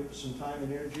that? Give us some time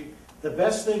and energy. The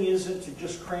best thing isn't to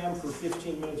just cram for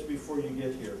 15 minutes before you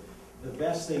get here. The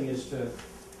best thing is to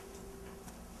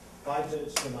 5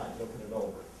 minutes tonight, looking it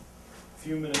over. A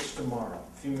few minutes tomorrow.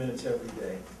 A few minutes every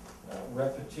day.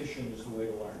 Repetition is the way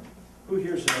to learn. Who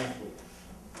here's an athlete?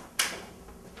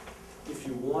 If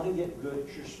you want to get good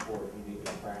at your sport, you need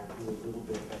to practice a little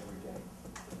bit every day.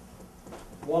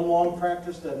 One long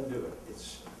practice doesn't do it.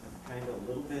 It's kind of a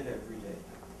little bit every day.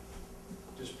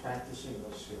 Just practicing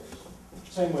those skills.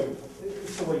 Same way,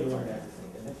 it's the way you learn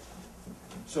everything, isn't it?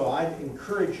 So I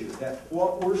encourage you that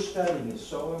what we're studying is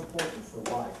so important for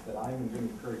life that I'm going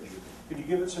to encourage you. Could you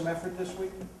give it some effort this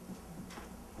week?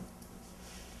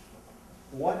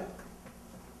 What?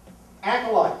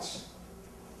 Acolytes.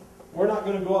 We're not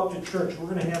going to go up to church. We're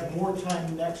going to have more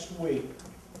time next week.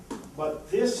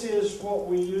 But this is what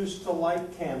we use to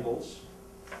light candles.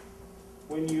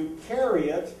 When you carry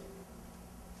it,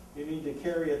 you need to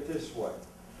carry it this way.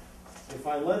 If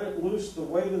I let it loose, the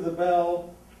weight of the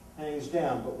bell hangs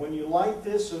down. But when you light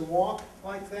this and walk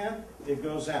like that, it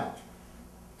goes out.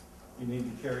 You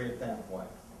need to carry it that way.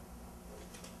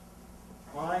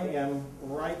 I am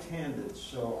right-handed,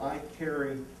 so I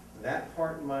carry that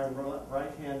part in my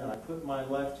right hand, and I put my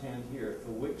left hand here. If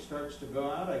the wick starts to go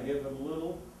out, I give it a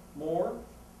little more.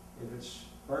 If it's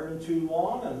burning too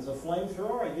long and it's a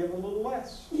flamethrower, I give it a little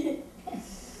less.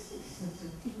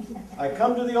 I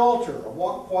come to the altar. I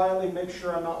walk quietly, make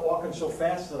sure I'm not walking so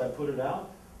fast that I put it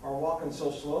out, or walking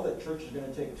so slow that church is going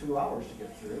to take 2 hours to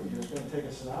get through. It's going to take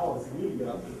us an hour for you to get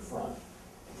up to the front.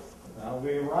 Now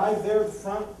we arrive there at the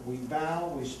front, we bow,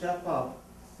 we step up.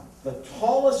 The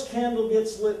tallest candle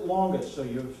gets lit longest, so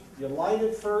you light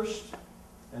it first,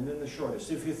 and then the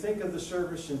shortest. If you think of the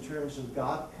service in terms of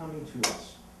God coming to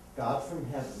us, God from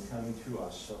heaven coming to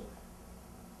us. So,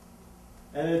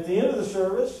 and at the end of the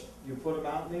service, you put them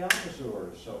out in the opposite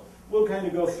order. So we'll kind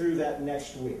of go through that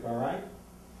next week, all right?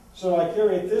 So I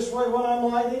carry it this way when I'm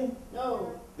lighting?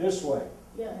 No. This way.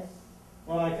 Yes.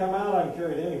 When I come out, I can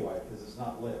carry it anyway because it's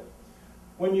not lit.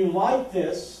 When you light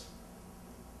this,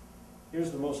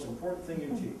 here's the most important thing you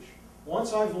teach.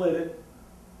 Once I've lit it,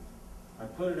 I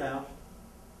put it out,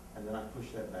 and then I push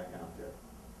that back out there.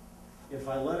 If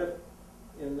I let it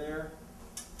in there,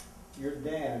 your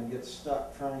dad gets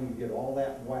stuck trying to get all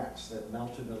that wax that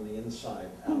melted on the inside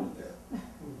out of there.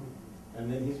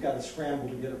 And then he's got to scramble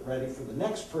to get it ready for the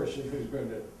next person who's going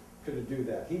to do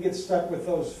that. He gets stuck with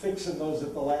those, fixing those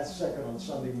at the last second on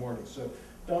Sunday morning. So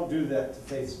don't do that to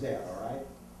Faith's dad, all right?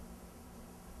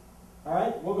 All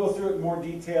right, we'll go through it in more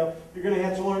detail. You're going to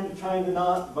have to learn to tie the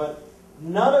knot, but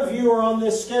none of you are on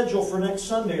this schedule for next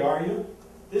Sunday, are you?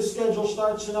 This schedule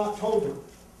starts in October.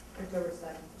 October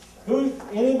 7th.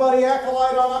 Anybody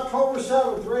acolyte on October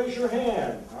 7th? Raise your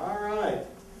hand. All right.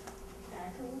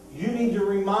 You need to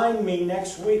remind me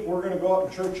next week we're going to go out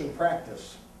to church and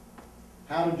practice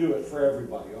how to do it for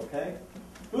everybody, okay?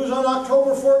 Who's on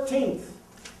October 14th?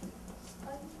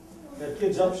 That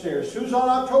kid's upstairs. Who's on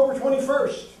October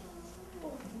 21st?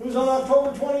 Who's on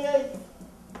October 28th?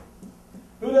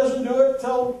 Who doesn't do it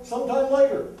till sometime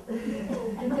later?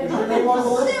 Is your name on the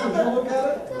list? Did you look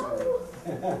at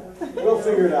it? We'll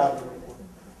figure it out.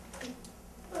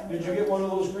 Did you get one of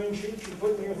those green sheets you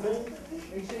put in your thing?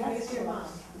 That's your mom.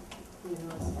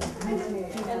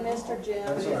 And Mr. Jim,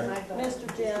 That's all right.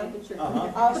 Mr. Jim,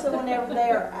 Uh-huh. also whenever they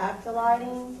are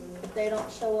acolyting, if they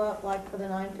don't show up like for the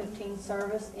 9:15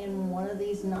 service and one of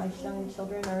these nice young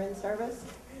children are in service,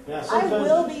 Yeah, I sometimes.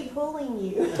 will be pulling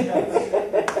you.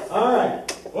 All right.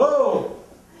 Whoa!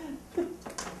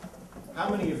 How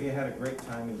many of you had a great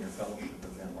time in your fellowship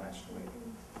event last week?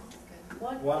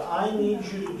 What I need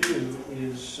you to do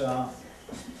is,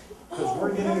 because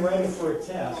we're getting ready for a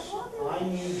test, I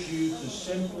need you to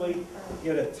simply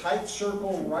get a tight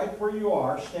circle right where you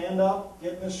are, stand up,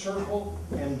 get in a circle,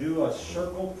 and do a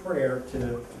circle prayer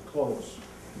to close.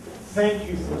 Thank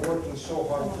you for working so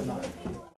hard tonight.